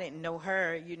me and I didn't know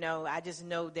her. I just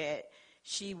know that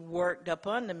she worked up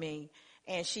under me.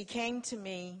 And she came to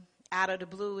me out of the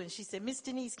blue and she said, Miss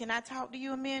Denise, can I talk to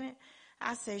you a minute?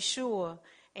 I said, sure.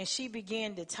 And she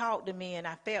began to talk to me, and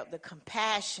I felt the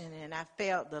compassion, and I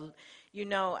felt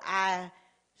I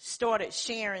started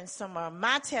sharing some of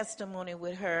my testimony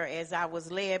with her as I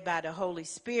was led by the Holy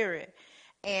Spirit.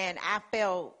 And I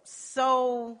felt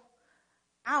so,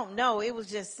 I don't know, it was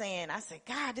just saying, I said,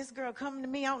 God, this girl coming to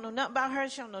me, I don't know nothing about her,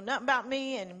 she don't know nothing about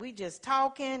me, and we just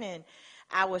talking, and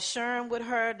I was sharing with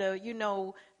her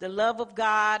the love of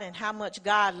God and how much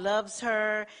God loves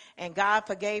her, and God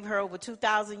forgave her over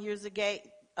 2,000 years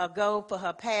ago for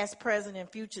her past, present, and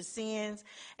future sins.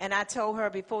 And I told her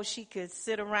before she could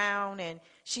sit around and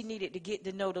she needed to get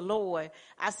to know the Lord.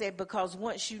 I said, because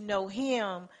once you know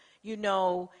him, you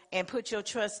know, and put your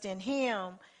trust in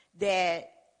him,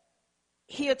 that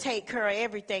he'll take care of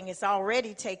everything. It's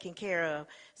already taken care of.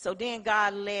 So then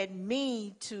God led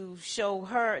me to show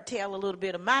her, tell a little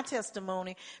bit of my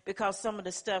testimony, because some of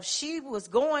the stuff she was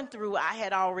going through, I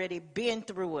had already been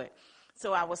through it.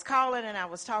 So I was calling and I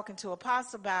was talking to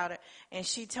Apostle about it, and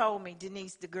she told me,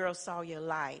 Denise, the girl saw your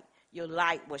light. Your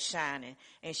light was shining.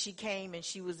 And she came and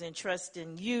she was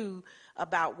entrusting you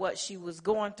about what she was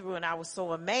going through, and I was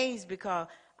so amazed because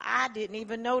I didn't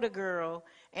even know the girl.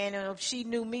 And if she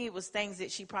knew me, it was things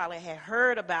that she probably had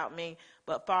heard about me.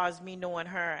 But as far as me knowing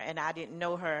her, and I didn't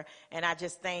know her. And I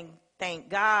just thank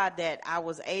God that I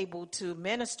was able to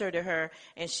minister to her,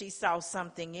 and she saw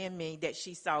something in me, that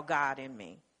she saw God in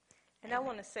me. And I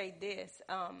want to say this.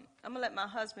 I'm going to let my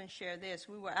husband share this.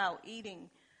 We were out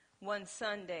eating one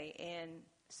Sunday, and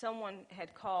someone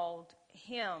had called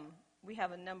him. We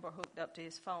have a number hooked up to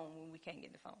his phone when we can't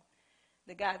get the phone.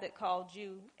 The guy that called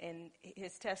you and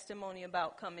his testimony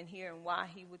about coming here and why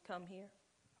he would come here.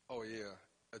 Oh, yeah.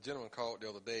 A gentleman called the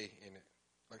other day, and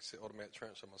like I said, automatic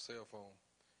transfer on my cell phone.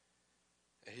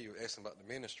 And he was asking about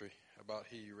the ministry, about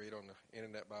he read on the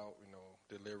internet about,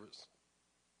 deliverance,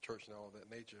 church and all of that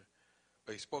nature.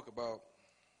 But he spoke about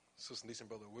Sister Denise and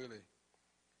Brother Willie,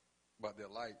 about their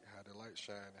light, how their light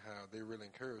shine, and how they really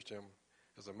encouraged him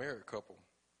as a married couple.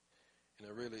 And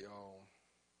it really,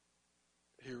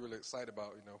 he was really excited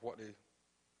about, what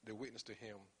they witnessed to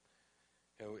him.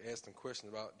 And we asked him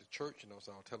questions about the church,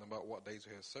 so I'll tell him about what days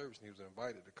we had service, and he was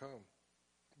invited to come.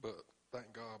 But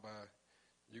thank God by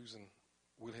using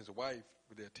Will and his wife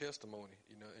with their testimony,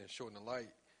 and showing the light,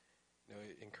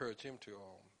 it encouraged him to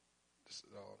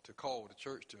call the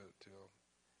church to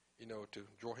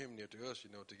draw him near to us,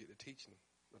 to get the teaching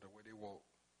the way they walk.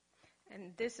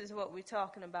 And this is what we're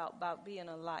talking about being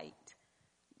a light.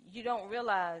 You don't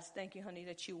realize, thank you, honey,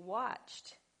 that you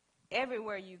watched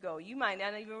everywhere you go. You might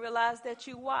not even realize that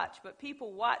you watch, but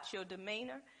people watch your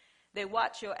demeanor, they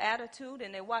watch your attitude,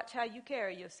 and they watch how you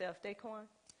carry yourself. Daquan?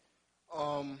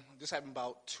 This happened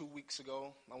about 2 weeks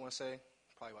ago, I want to say,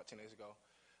 probably about 10 days ago.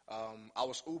 I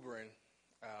was Ubering.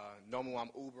 Normally when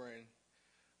I'm Ubering,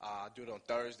 I do it on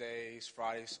Thursdays,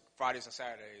 Fridays and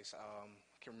Saturdays. I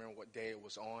can't remember what day it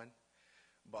was on,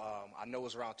 but I know it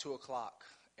was around 2 o'clock,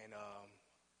 and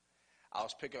I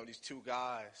was picking up these two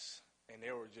guys, and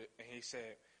and he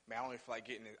said, "Man, I don't even feel like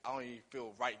getting it. I don't even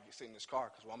feel right sitting in this car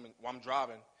because when I'm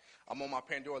driving, I'm on my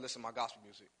Pandora listening to my gospel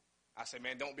music." I said,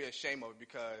 "Man, don't be ashamed of it,"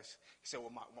 because he said,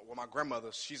 "Well, my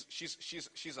grandmother, she's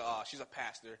a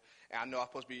pastor, and I know I'm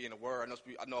supposed to be in the Word.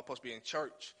 I know I'm supposed to be in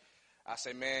church." I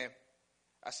said, "Man,"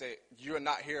 I said, "You're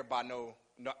not here by no.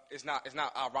 It's not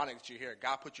ironic that you're here.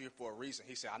 God put you here for a reason."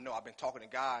 He said, "I know. I've been talking to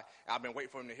God, and I've been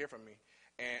waiting for him to hear from me."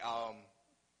 And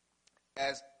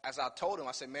as I told him,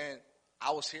 I said, "Man,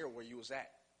 I was here where you was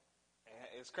at." And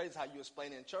it's crazy how you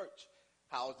explain it in church.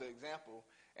 How was the example?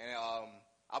 And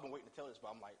I've been waiting to tell this, but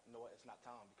I'm like, you know what? It's not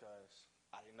time because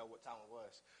I didn't know what time it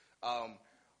was.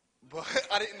 But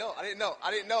I didn't know.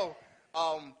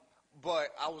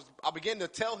 But I began to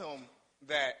tell him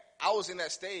that I was in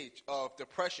that stage of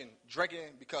depression,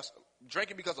 drinking because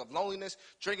of loneliness,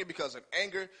 drinking because of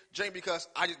anger, drinking because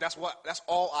that's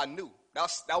all I knew. That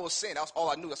was sin. That was all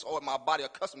I knew. That's all my body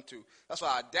accustomed to. That's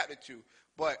what I adapted to.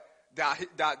 But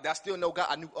I still know God.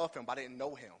 I knew of him, but I didn't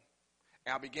know him.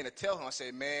 And I began to tell him, I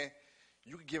said, "Man,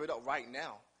 you can give it up right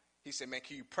now." He said, "Man,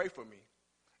 can you pray for me?"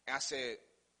 And I said,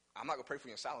 "I'm not going to pray for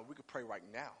you in silence. We can pray right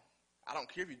now. I don't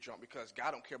care if you're drunk because God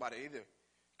don't care about it either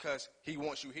because he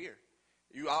wants you here.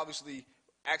 You obviously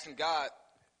asking God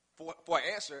for an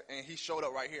answer, and he showed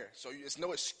up right here. So it's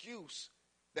no excuse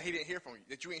that he didn't hear from you,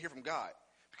 that you didn't hear from God.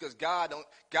 Because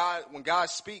when God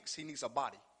speaks, he needs a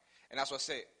body." And that's what I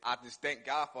said. I just thank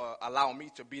God for allowing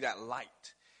me to be that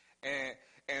light.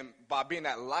 And by being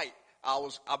that light,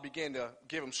 I began to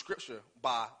give him scripture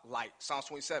by light. Psalms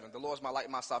 27, "The Lord is my light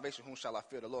and my salvation, whom shall I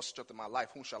fear? The Lord is the strength of my life,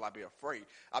 whom shall I be afraid?"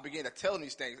 I began to tell him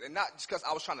these things, and not just because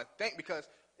I was trying to think, because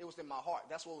it was in my heart.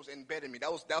 That's what was embedded in me.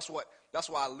 That's what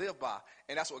I live by,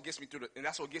 and that's what gets me through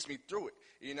it.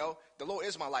 The Lord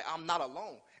is my light. I'm not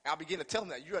alone. And I begin to tell him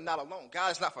that you are not alone. God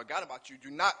has not forgotten about you.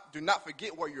 Do not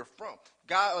forget where you're from.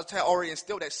 God had already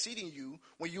instilled that seed in you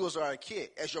when you was a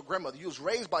kid, as your grandmother. You was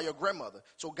raised by your grandmother.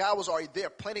 So God was already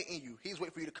there, planted in you. He's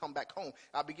waiting for you to come back home.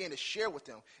 I began to share with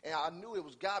him. And I knew it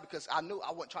was God because I knew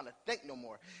I wasn't trying to think no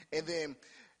more. And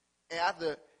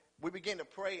after we began to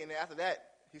pray, and then after that,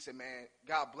 he said, "Man,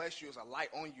 God bless you. It's a light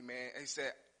on you, man." And he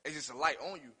said, "It's just a light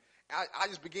on you." And I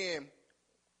just began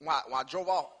when I drove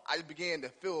off, I just began to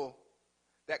feel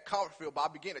that comfort feel, but I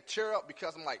began to cheer up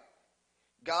because I'm like,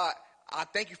 God, I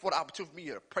thank you for the opportunity for me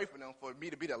to pray for them, for me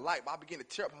to be the light. But I began to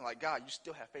tear up. I'm like, God, you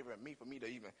still have favor in me for me to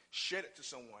even share it to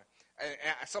someone.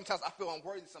 And sometimes I feel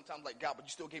unworthy sometimes, like, God, but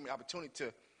you still gave me the opportunity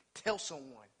to tell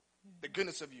someone the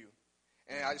goodness of you.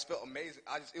 And I just felt amazing.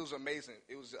 It was amazing.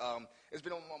 It's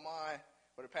been on my mind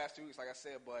for the past 2 weeks, like I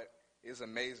said, but it's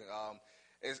amazing.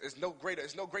 It's no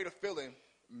greater feeling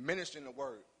ministering the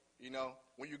word. You know,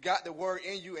 when you got the word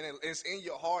in you and it's in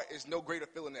your heart, it's no greater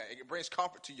feeling that it brings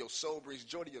comfort to your soul, brings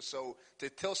joy to your soul to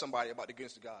tell somebody about the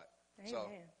goodness of God. Amen. So.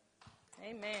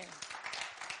 Amen.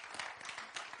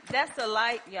 That's the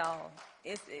light, y'all.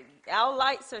 Our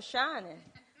lights are shining,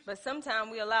 but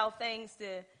sometimes we allow things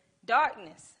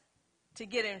darkness to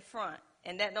get in front,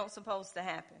 and that don't supposed to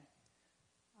happen.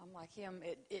 I'm like him.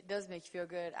 It does make you feel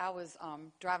good. I was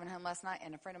driving home last night,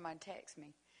 and a friend of mine texted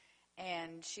me.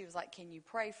 And she was like, can you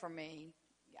pray for me?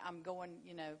 I'm going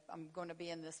to be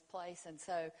in this place. And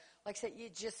so, like I said,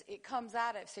 it comes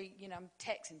out of, so, I'm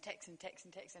texting.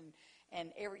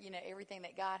 And everything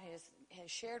that God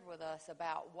has shared with us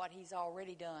about what he's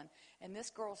already done. And this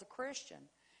girl's a Christian.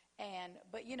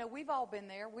 But we've all been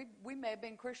there. We may have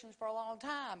been Christians for a long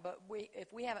time, but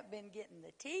if we haven't been getting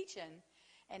the teaching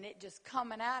and it just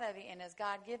coming out of you, and as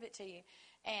God give it to you,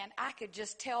 and I could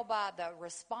just tell by the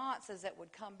responses that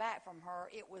would come back from her,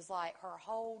 it was like her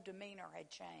whole demeanor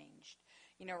had changed.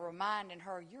 Reminding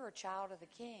her, you're a child of the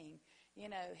King.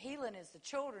 Healing is the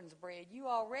children's bread. You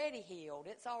already healed.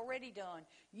 It's already done.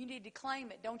 You need to claim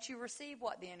it. Don't you receive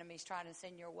what the enemy's trying to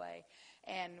send your way.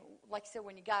 And like I said,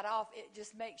 when you got off, it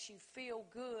just makes you feel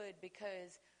good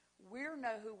because we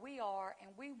know who we are,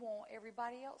 and we want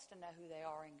everybody else to know who they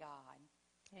are in God.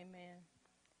 Amen.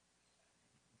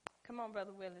 Come on,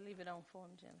 Brother Willie, leave it on for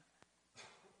him, Jennifer.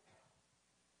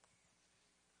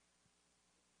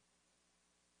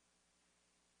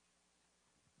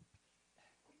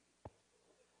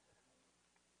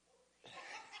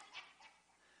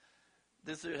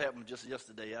 This here happened just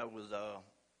yesterday. I was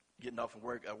getting off from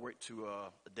work. I worked to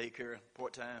a daycare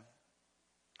part-time.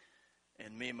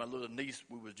 And me and my little niece,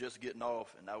 we was just getting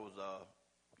off, and I was,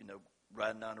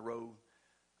 riding down the road.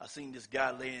 I seen this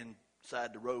guy laying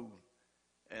beside the road,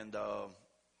 and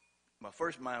my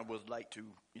first mind was like to,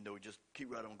 just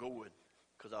keep right on going,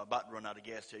 because I was about to run out of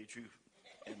gas, to tell you the truth.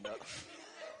 And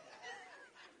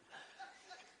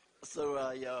so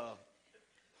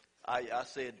I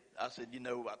said,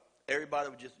 everybody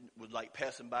was like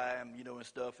passing by him, and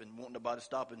stuff, and wanting nobody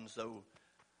stopping. So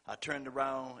I turned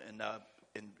around, and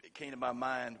it came to my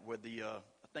mind where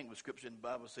I think the scripture in the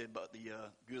Bible said about the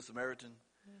Good Samaritan.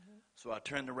 Mm-hmm. So I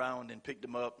turned around and picked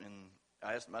him up, and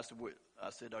I asked him, I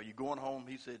said, are you going home?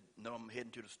 He said, no, I'm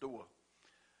heading to the store.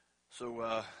 So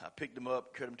I picked him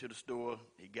up, carried him to the store.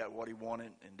 He got what he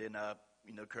wanted, and then I,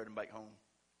 carried him back home.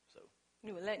 So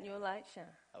you were letting your light shine.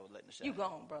 I was letting it shine. You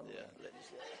gone, brother. Yeah, letting it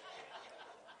shine.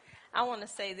 I want to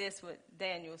say this with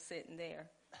Daniel sitting there.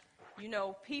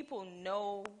 People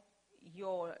know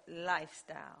your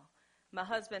lifestyle. My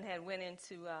husband had went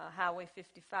into Highway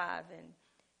 55, and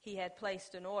he had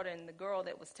placed an order, and the girl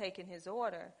that was taking his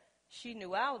order, she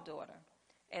knew our daughter.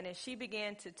 And as she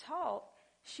began to talk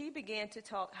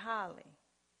highly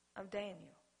of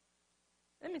Daniel.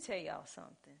 Let me tell y'all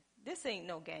something. This ain't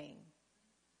no game.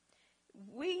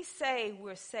 We say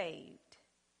we're saved.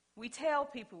 We tell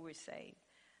people we're saved.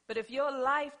 But if your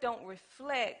life don't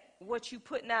reflect what you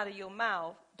putting out of your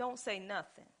mouth, don't say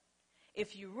nothing.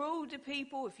 If you're rude to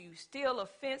people, if you still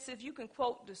offensive, you can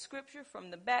quote the scripture from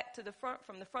the back to the front,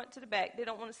 from the front to the back. They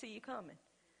don't want to see you coming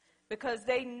because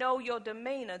they know your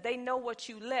demeanor. They know what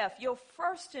you left. Your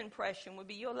first impression would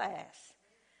be your last.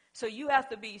 So you have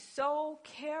to be so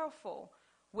careful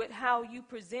with how you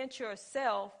present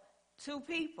yourself to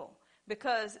people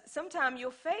because sometimes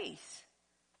your face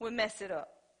will mess it up.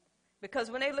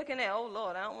 Because when they looking at, oh,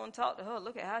 Lord, I don't want to talk to her.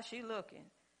 Look at how she looking.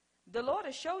 The Lord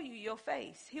will show you your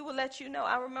face. He will let you know.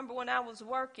 I remember when I was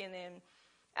working and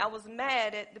I was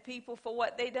mad at the people for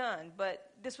what they done, but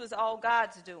this was all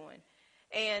God's doing.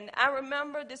 And I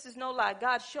remember, this is no lie,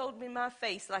 God showed me my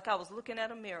face like I was looking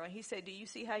at a mirror. He said, do you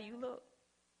see how you look?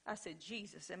 I said,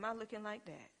 Jesus, am I looking like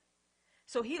that?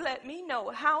 So he let me know,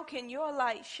 how can your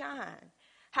light shine?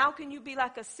 How can you be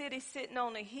like a city sitting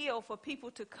on a hill for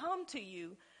people to come to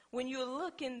you when you're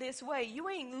looking this way? You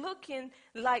ain't looking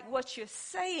like what you're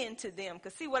saying to them.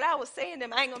 Because see, what I was saying to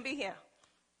them, I ain't going to be here.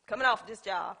 Coming off this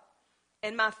job.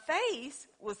 And my face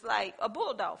was like a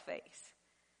bulldog face.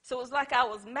 So it was like I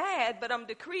was mad, but I'm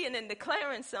decreeing and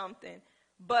declaring something.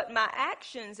 but my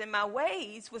actions and my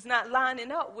ways was not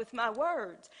lining up with my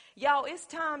words. Y'all, it's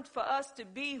time for us to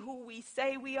be who we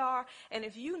say we are. And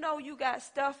if you know you got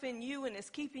stuff in you and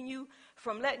it's keeping you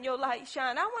from letting your light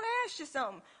shine, I want to ask you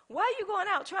something. Why are you going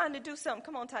out trying to do something?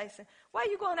 Come on, Tyson. Why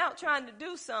are you going out trying to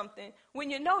do something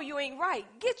when you know you ain't right?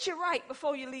 Get you right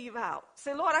before you leave out.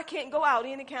 Say, Lord, I can't go out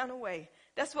any kind of way.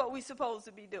 That's what we're supposed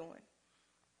to be doing.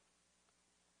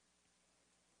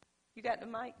 You got the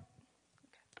mic?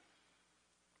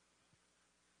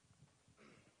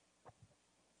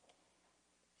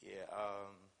 Yeah,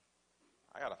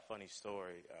 I got a funny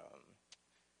story.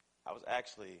 I was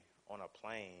actually on a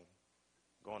plane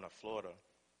going to Florida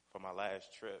for my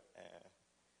last trip, and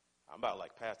I'm about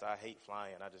like, Pastor, I hate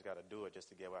flying. I just got to do it just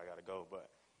to get where I got to go. But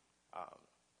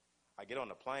I get on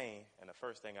the plane, and the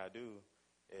first thing I do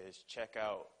is check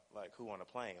out like who on the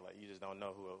plane. Like you just don't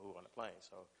know who on the plane.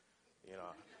 So, you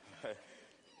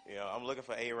know, I'm looking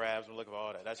for Arabs. I'm looking for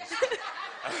all that. That's just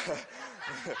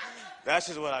that's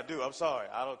just what I do. I'm sorry.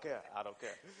 I don't care.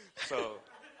 So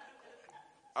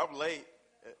I'm late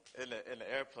in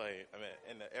the airplane. I mean,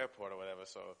 in the airport or whatever.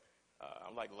 So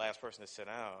I'm like the last person to sit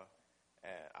down,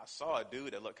 and I saw a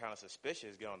dude that looked kind of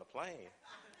suspicious get on the plane,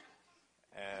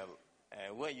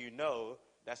 and when you know,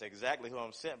 that's exactly who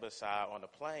I'm sitting beside on the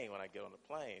plane when I get on the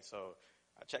plane. So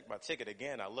I check my ticket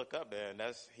again. I look up there, and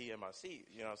that's he in my seat.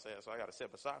 You know what I'm saying? So I got to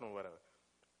sit beside him or whatever.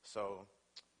 So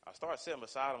I start sitting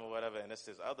beside him or whatever, and it's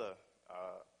this other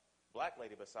black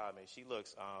lady beside me. She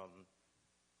looks,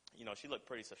 she looked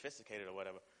pretty sophisticated or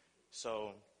whatever.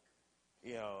 So,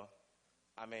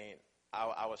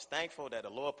 I was thankful that the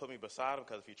Lord put me beside him,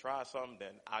 because if he tried something,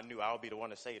 then I knew I would be the one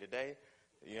to say it today,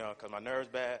 because my nerves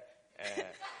bad.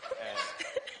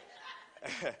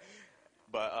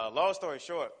 But long story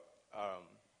short,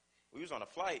 we was on a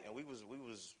flight, and we was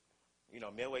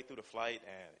midway through the flight,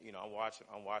 and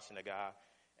I'm watching the guy,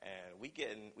 and we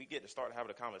get to start having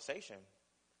a conversation,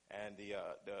 and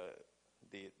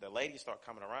the lady start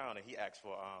coming around, and he asked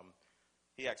for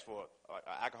like,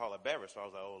 an alcoholic beverage. So I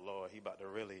was like, oh Lord, he about to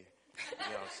really, what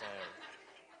I'm saying,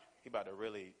 he about to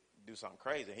really do something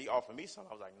crazy. And he offered me something.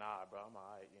 I was like, nah, bro, I'm all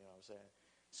right. You know what I'm saying?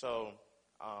 So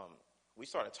we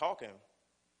started talking,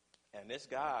 and this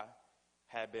guy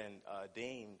had been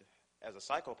deemed as a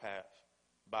psychopath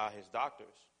by his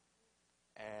doctors,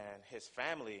 and his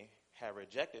family had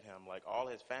rejected him. Like, all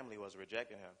his family was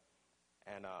rejecting him.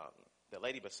 And the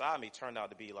lady beside me turned out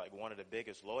to be like one of the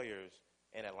biggest lawyers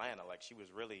in Atlanta. Like, she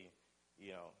was really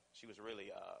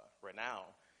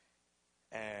renowned.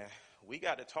 And we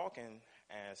got to talking,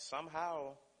 and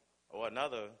somehow or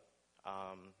another,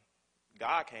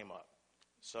 God came up.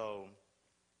 So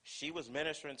she was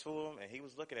ministering to him, and he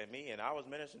was looking at me, and I was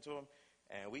ministering to him,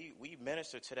 and we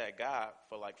ministered to that guy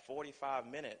for like 45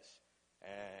 minutes.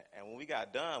 And when we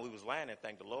got done, we was landing,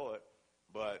 thank the Lord.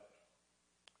 But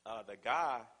the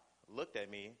guy looked at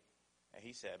me, and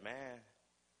he said, man,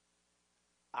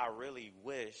 I really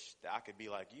wish that I could be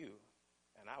like you.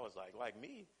 And I was like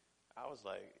me? I was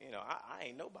like, I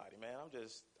ain't nobody, man.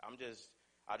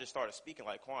 I just started speaking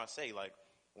like Quan say, like,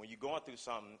 when you're going through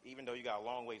something, even though you got a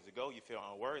long ways to go, you feel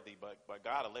unworthy, but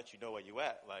God will let you know where you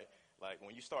at. Like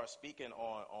when you start speaking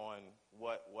on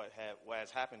what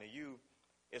has happened to you,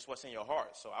 it's what's in your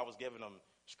heart. So I was giving them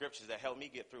scriptures that helped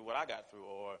me get through what I got through,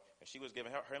 and she was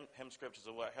giving him scriptures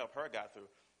of what helped her got through.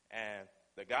 And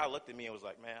the guy looked at me and was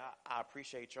like, man, I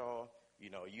appreciate y'all.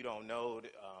 You don't know.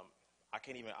 I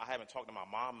haven't talked to my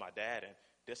mom, my dad in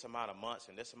this amount of months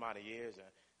and this amount of years, and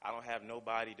I don't have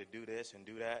nobody to do this and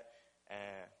do that.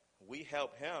 And we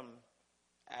helped him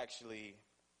actually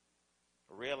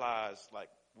realize like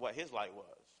what his light was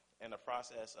in the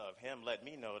process of him letting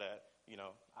me know that,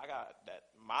 I got that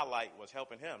my light was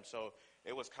helping him. So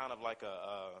it was kind of like it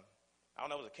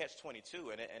was a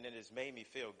catch-22, and it just made me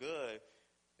feel good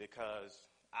because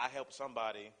I helped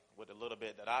somebody with a little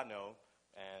bit that I know,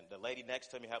 and the lady next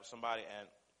to me helped somebody,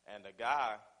 and the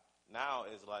guy now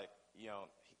is like,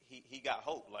 he got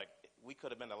hope. Like, we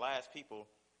could have been the last people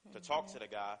to talk to the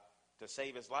guy to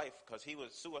save his life, because he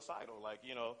was suicidal,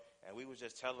 and we was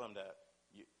just telling him that,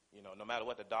 no matter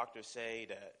what the doctors say,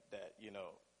 that you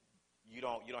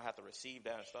don't have to receive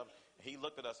that and stuff. He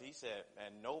looked at us and he said,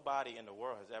 man, nobody in the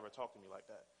world has ever talked to me like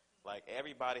that. Like,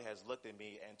 everybody has looked at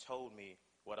me and told me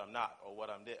what I'm not, or what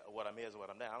I'm or what I'm is, or what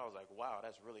I'm not. And I was like, wow,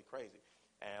 that's really crazy.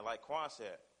 And like Quan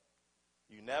said,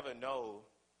 you never know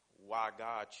why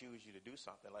God chooses you to do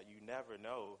something. Like, you never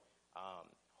know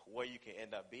where you can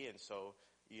end up being. So,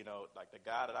 like the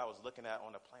guy that I was looking at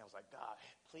on the plane, I was like, God,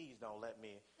 please don't let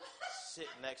me sit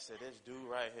next to this dude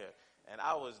right here. And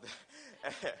I was,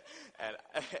 and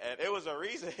it was a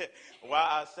reason why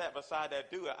I sat beside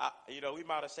that dude. We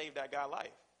might have saved that guy's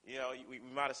life. We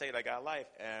might have saved that guy's life,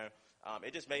 and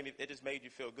it just made you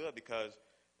feel good because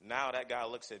now that guy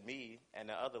looks at me and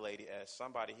the other lady as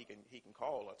somebody he can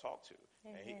call or talk to,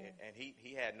 and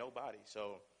he had nobody.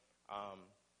 So,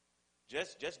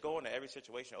 just go into every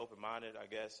situation open-minded, I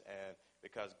guess, and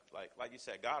because like you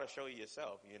said, God will show you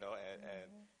yourself,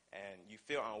 and you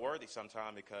feel unworthy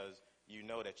sometimes because you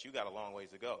know that you got a long ways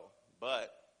to go,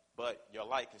 but your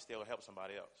light can still help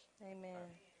somebody else. Amen.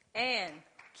 And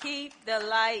keep the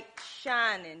light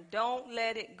shining. Don't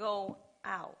let it go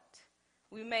out.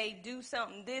 We may do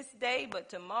something this day, but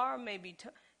tomorrow maybe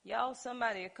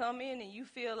somebody will come in and you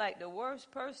feel like the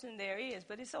worst person there is,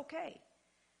 but it's okay.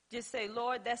 Just say,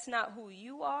 Lord, that's not who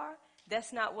you are.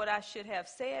 That's not what I should have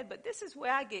said, but this is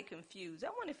where I get confused. I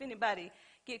wonder if anybody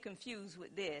get confused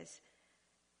with this.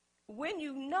 When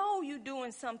you know you're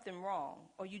doing something wrong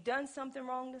or you done something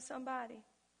wrong to somebody,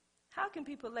 how can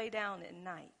people lay down at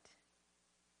night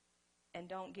and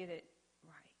don't get it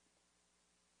right?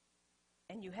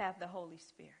 And you have the Holy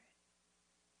Spirit.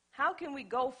 How can we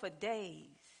go for days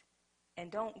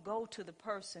and don't go to the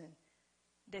person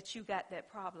that you got that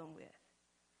problem with?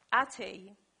 I tell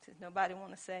you, since nobody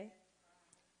want to say,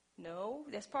 no,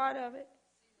 that's part of it.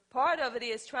 Part of it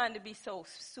is trying to be so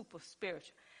super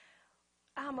spiritual.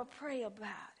 I'm going to pray about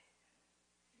it.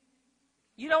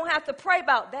 You don't have to pray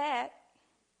about that.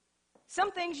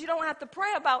 Some things you don't have to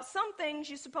pray about. Some things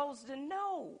you're supposed to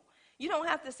know. You don't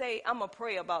have to say, I'm going to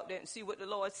pray about that and see what the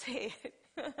Lord said.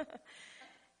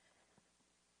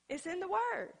 It's in the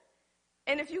Word.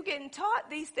 And if you're getting taught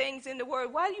these things in the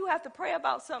Word, why do you have to pray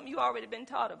about something you already been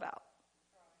taught about?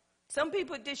 Some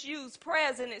people just use prayer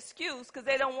as an excuse because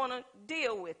they don't want to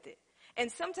deal with it.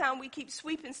 And sometimes we keep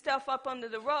sweeping stuff up under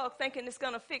the rug thinking it's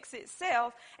going to fix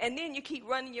itself, and then you keep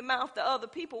running your mouth to other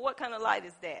people. What kind of light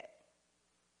is that?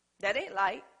 That ain't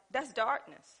light. That's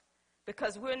darkness.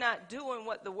 Because we're not doing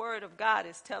what the Word of God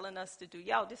is telling us to do.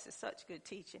 Y'all, this is such good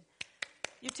teaching.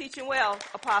 You're teaching well,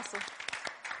 Apostle.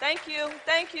 Thank you.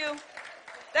 Thank you.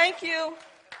 Thank you.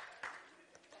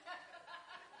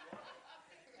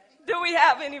 Do we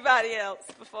have anybody else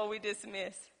before we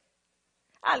dismiss?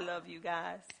 I love you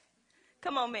guys.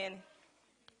 Come on, Manny.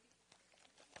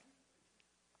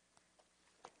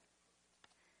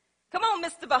 Come on,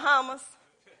 Mr. Bahamas.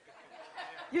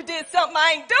 You did something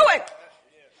I ain't doing.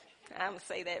 I'm going to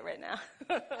say that right now.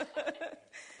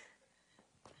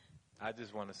 I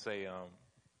just want to say,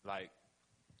 I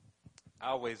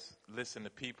always listen to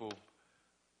people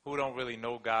who don't really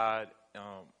know God.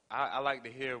 I like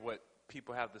to hear what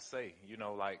people have to say.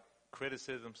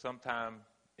 Criticism sometimes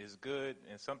is good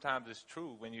and sometimes it's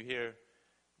true when you hear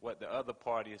what the other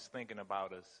party is thinking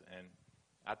about us. And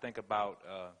I think about,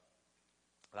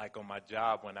 on my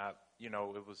job when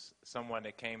it was someone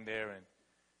that came there and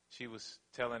she was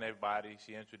telling everybody,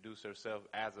 she introduced herself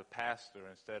as a pastor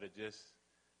instead of just,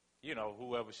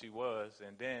 whoever she was.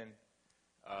 And then,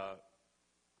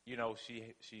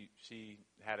 she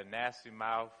had a nasty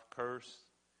mouth, cursed,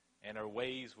 and her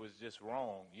ways was just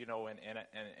wrong,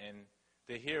 and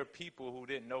to hear people who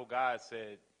didn't know God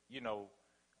said,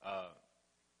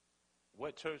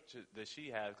 what church does she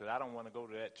have? Because I don't want to go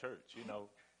to that church,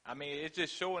 it's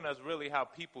just showing us really how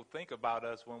people think about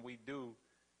us when we do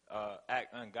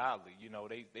act ungodly.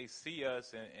 They see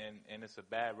us and it's a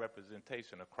bad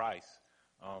representation of Christ.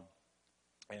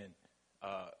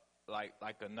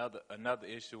 Another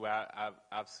issue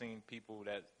I've seen people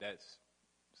that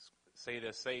say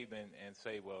they're saved and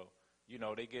say, well,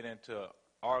 they get into an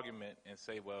argument and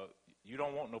say, well, you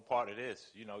don't want no part of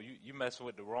this. You messing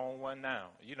with the wrong one now.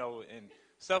 And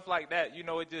stuff like that.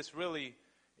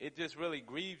 It just really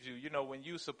grieves you. When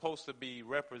you're supposed to be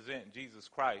representing Jesus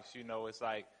Christ. It's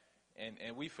like,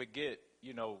 and we forget.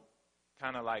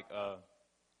 Kind of like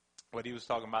what he was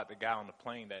talking about, the guy on the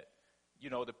plane, that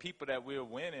the people that we're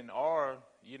winning are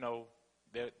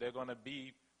they're going to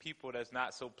be people that's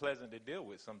not so pleasant to deal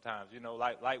with sometimes.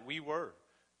 Like we were.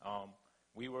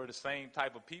 We were the same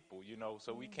type of people,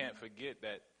 so we can't forget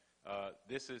that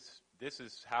this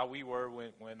is how we were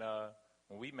when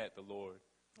we met the Lord.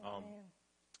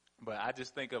 But I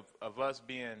just think of us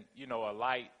being, a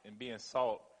light and being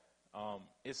salt.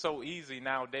 It's so easy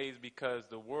nowadays because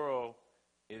the world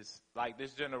is like,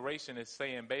 this generation is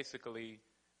saying basically,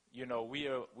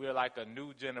 we're like a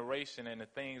new generation and the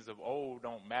things of old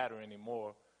don't matter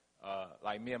anymore.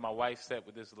 Like me and my wife sat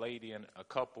with this lady and a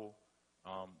couple.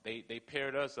 They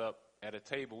paired us up at a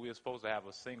table. We were supposed to have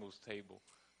a singles table,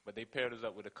 but they paired us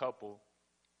up with a couple.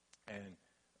 And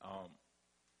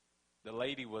the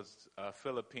lady was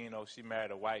Filipino. She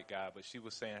married a white guy, but she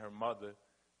was saying her mother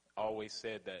always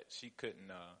said that she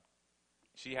couldn't,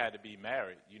 she had to be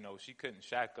married. You know, she couldn't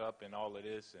shack up and all of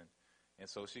this. And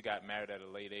so she got married at a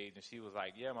late age. And she was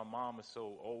like, yeah, my mom is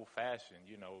so old-fashioned.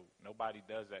 You know, nobody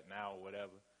does that now or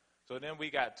whatever. So then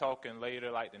we got talking later,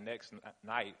 like the next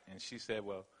night. And she said,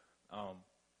 well,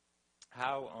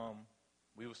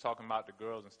 we was talking about the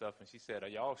girls and stuff. And she said, are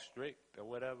y'all strict or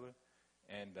whatever?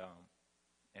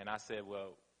 And I said,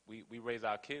 well, we raise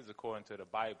our kids according to the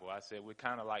Bible. I said, we're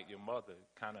kind of like your mother,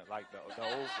 kind of like the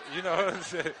old, you know.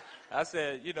 I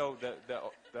said, you know,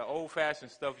 the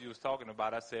old-fashioned stuff you was talking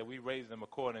about, I said, we raise them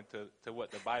according to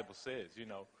what the Bible says, you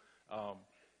know.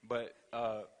 But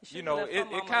you know,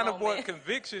 it kind of brought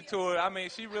conviction to her. I mean,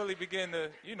 she really began to,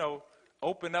 you know,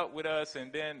 open up with us.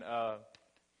 And then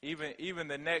even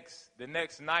the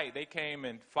next night, they came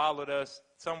and followed us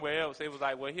somewhere else. They was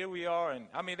like, well, here we are. And,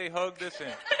 I mean, they hugged us.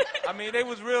 And, I mean, they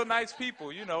was real nice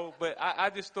people, you know. But I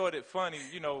just thought it funny,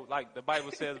 you know, like the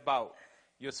Bible says about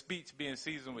your speech being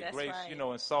seasoned with grace, you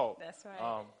know, and salt. That's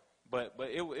right. But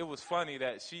it was funny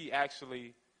that she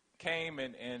actually came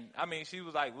and I mean, she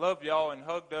was like, love y'all, and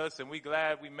hugged us, and we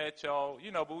glad we met y'all, you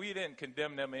know, but we didn't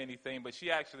condemn them or anything, but she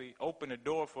actually opened the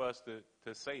door for us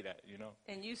to say that, you know.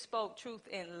 And you spoke truth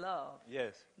in love.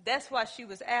 Yes. That's why she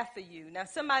was after you. Now,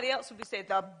 somebody else would be saying,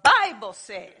 the Bible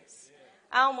says. Yeah.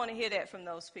 I don't want to hear that from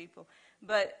those people.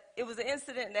 But it was an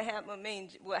incident that happened with me.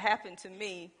 What happened to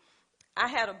me, I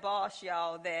had a boss,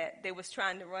 y'all, that they was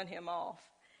trying to run him off.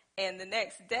 And the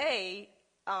next day,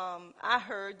 I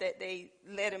heard that they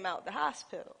let him out the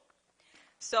hospital.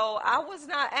 So I was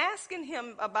not asking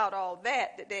him about all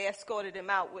that they escorted him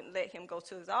out, wouldn't let him go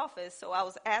to his office. So I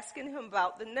was asking him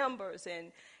about the numbers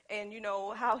and you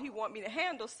know, how he want me to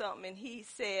handle something. And he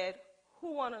said,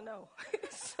 who want to know?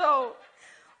 So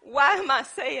why am I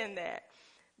saying that?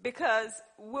 Because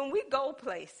when we go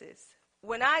places,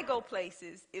 when I go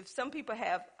places, if some people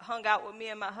have hung out with me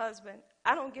and my husband,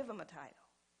 I don't give them a title.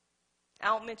 I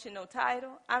don't mention no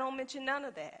title. I don't mention none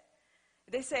of that.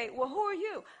 They say, well, who are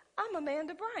you? I'm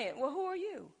Amanda Bryant. Well, who are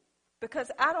you?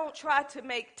 Because I don't try to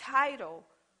make title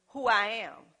who I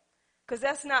am, because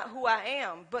that's not who I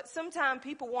am. But sometimes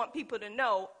people want people to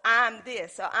know I'm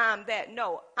this or I'm that.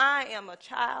 No, I am a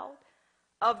child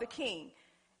of the King.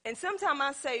 And sometimes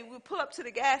I say, we pull up to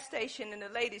the gas station and the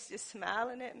lady's just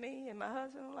smiling at me and my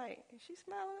husband. I'm like, is she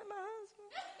smiling at my husband?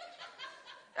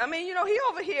 I mean, you know, he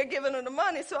over here giving her the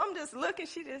money, so I'm just looking.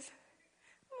 I'm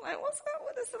like, what's up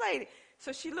with this lady?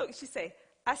 So she looked, she say,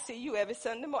 I see you every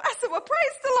Sunday morning. I said, well,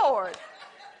 praise the Lord.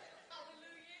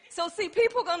 So see,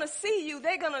 people going to see you.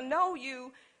 They're going to know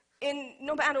you in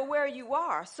no matter where you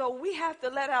are. So we have to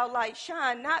let our light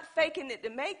shine, not faking it to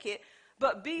make it,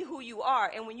 but be who you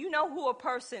are. And when you know who a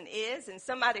person is and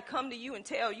somebody come to you and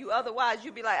tell you otherwise,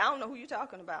 you'll be like, I don't know who you're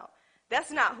talking about.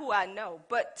 That's not who I know.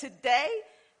 But today,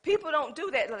 people don't do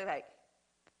that. They're like,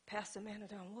 Pastor Manna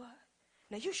done what?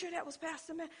 Now, you sure that was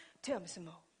Pastor Manna? Tell me some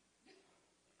more.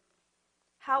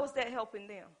 How is that helping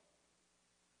them?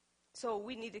 So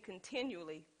we need to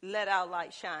continually let our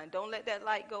light shine. Don't let that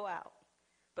light go out,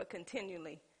 but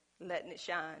continually letting it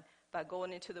shine by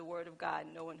going into the Word of God,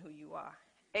 knowing who you are.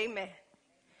 Amen.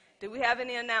 Do we have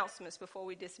any announcements before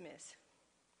we dismiss?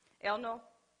 Elno?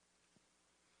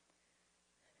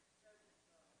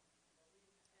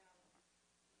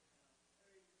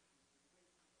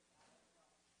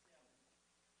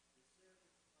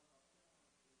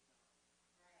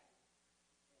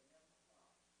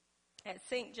 At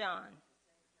St. John.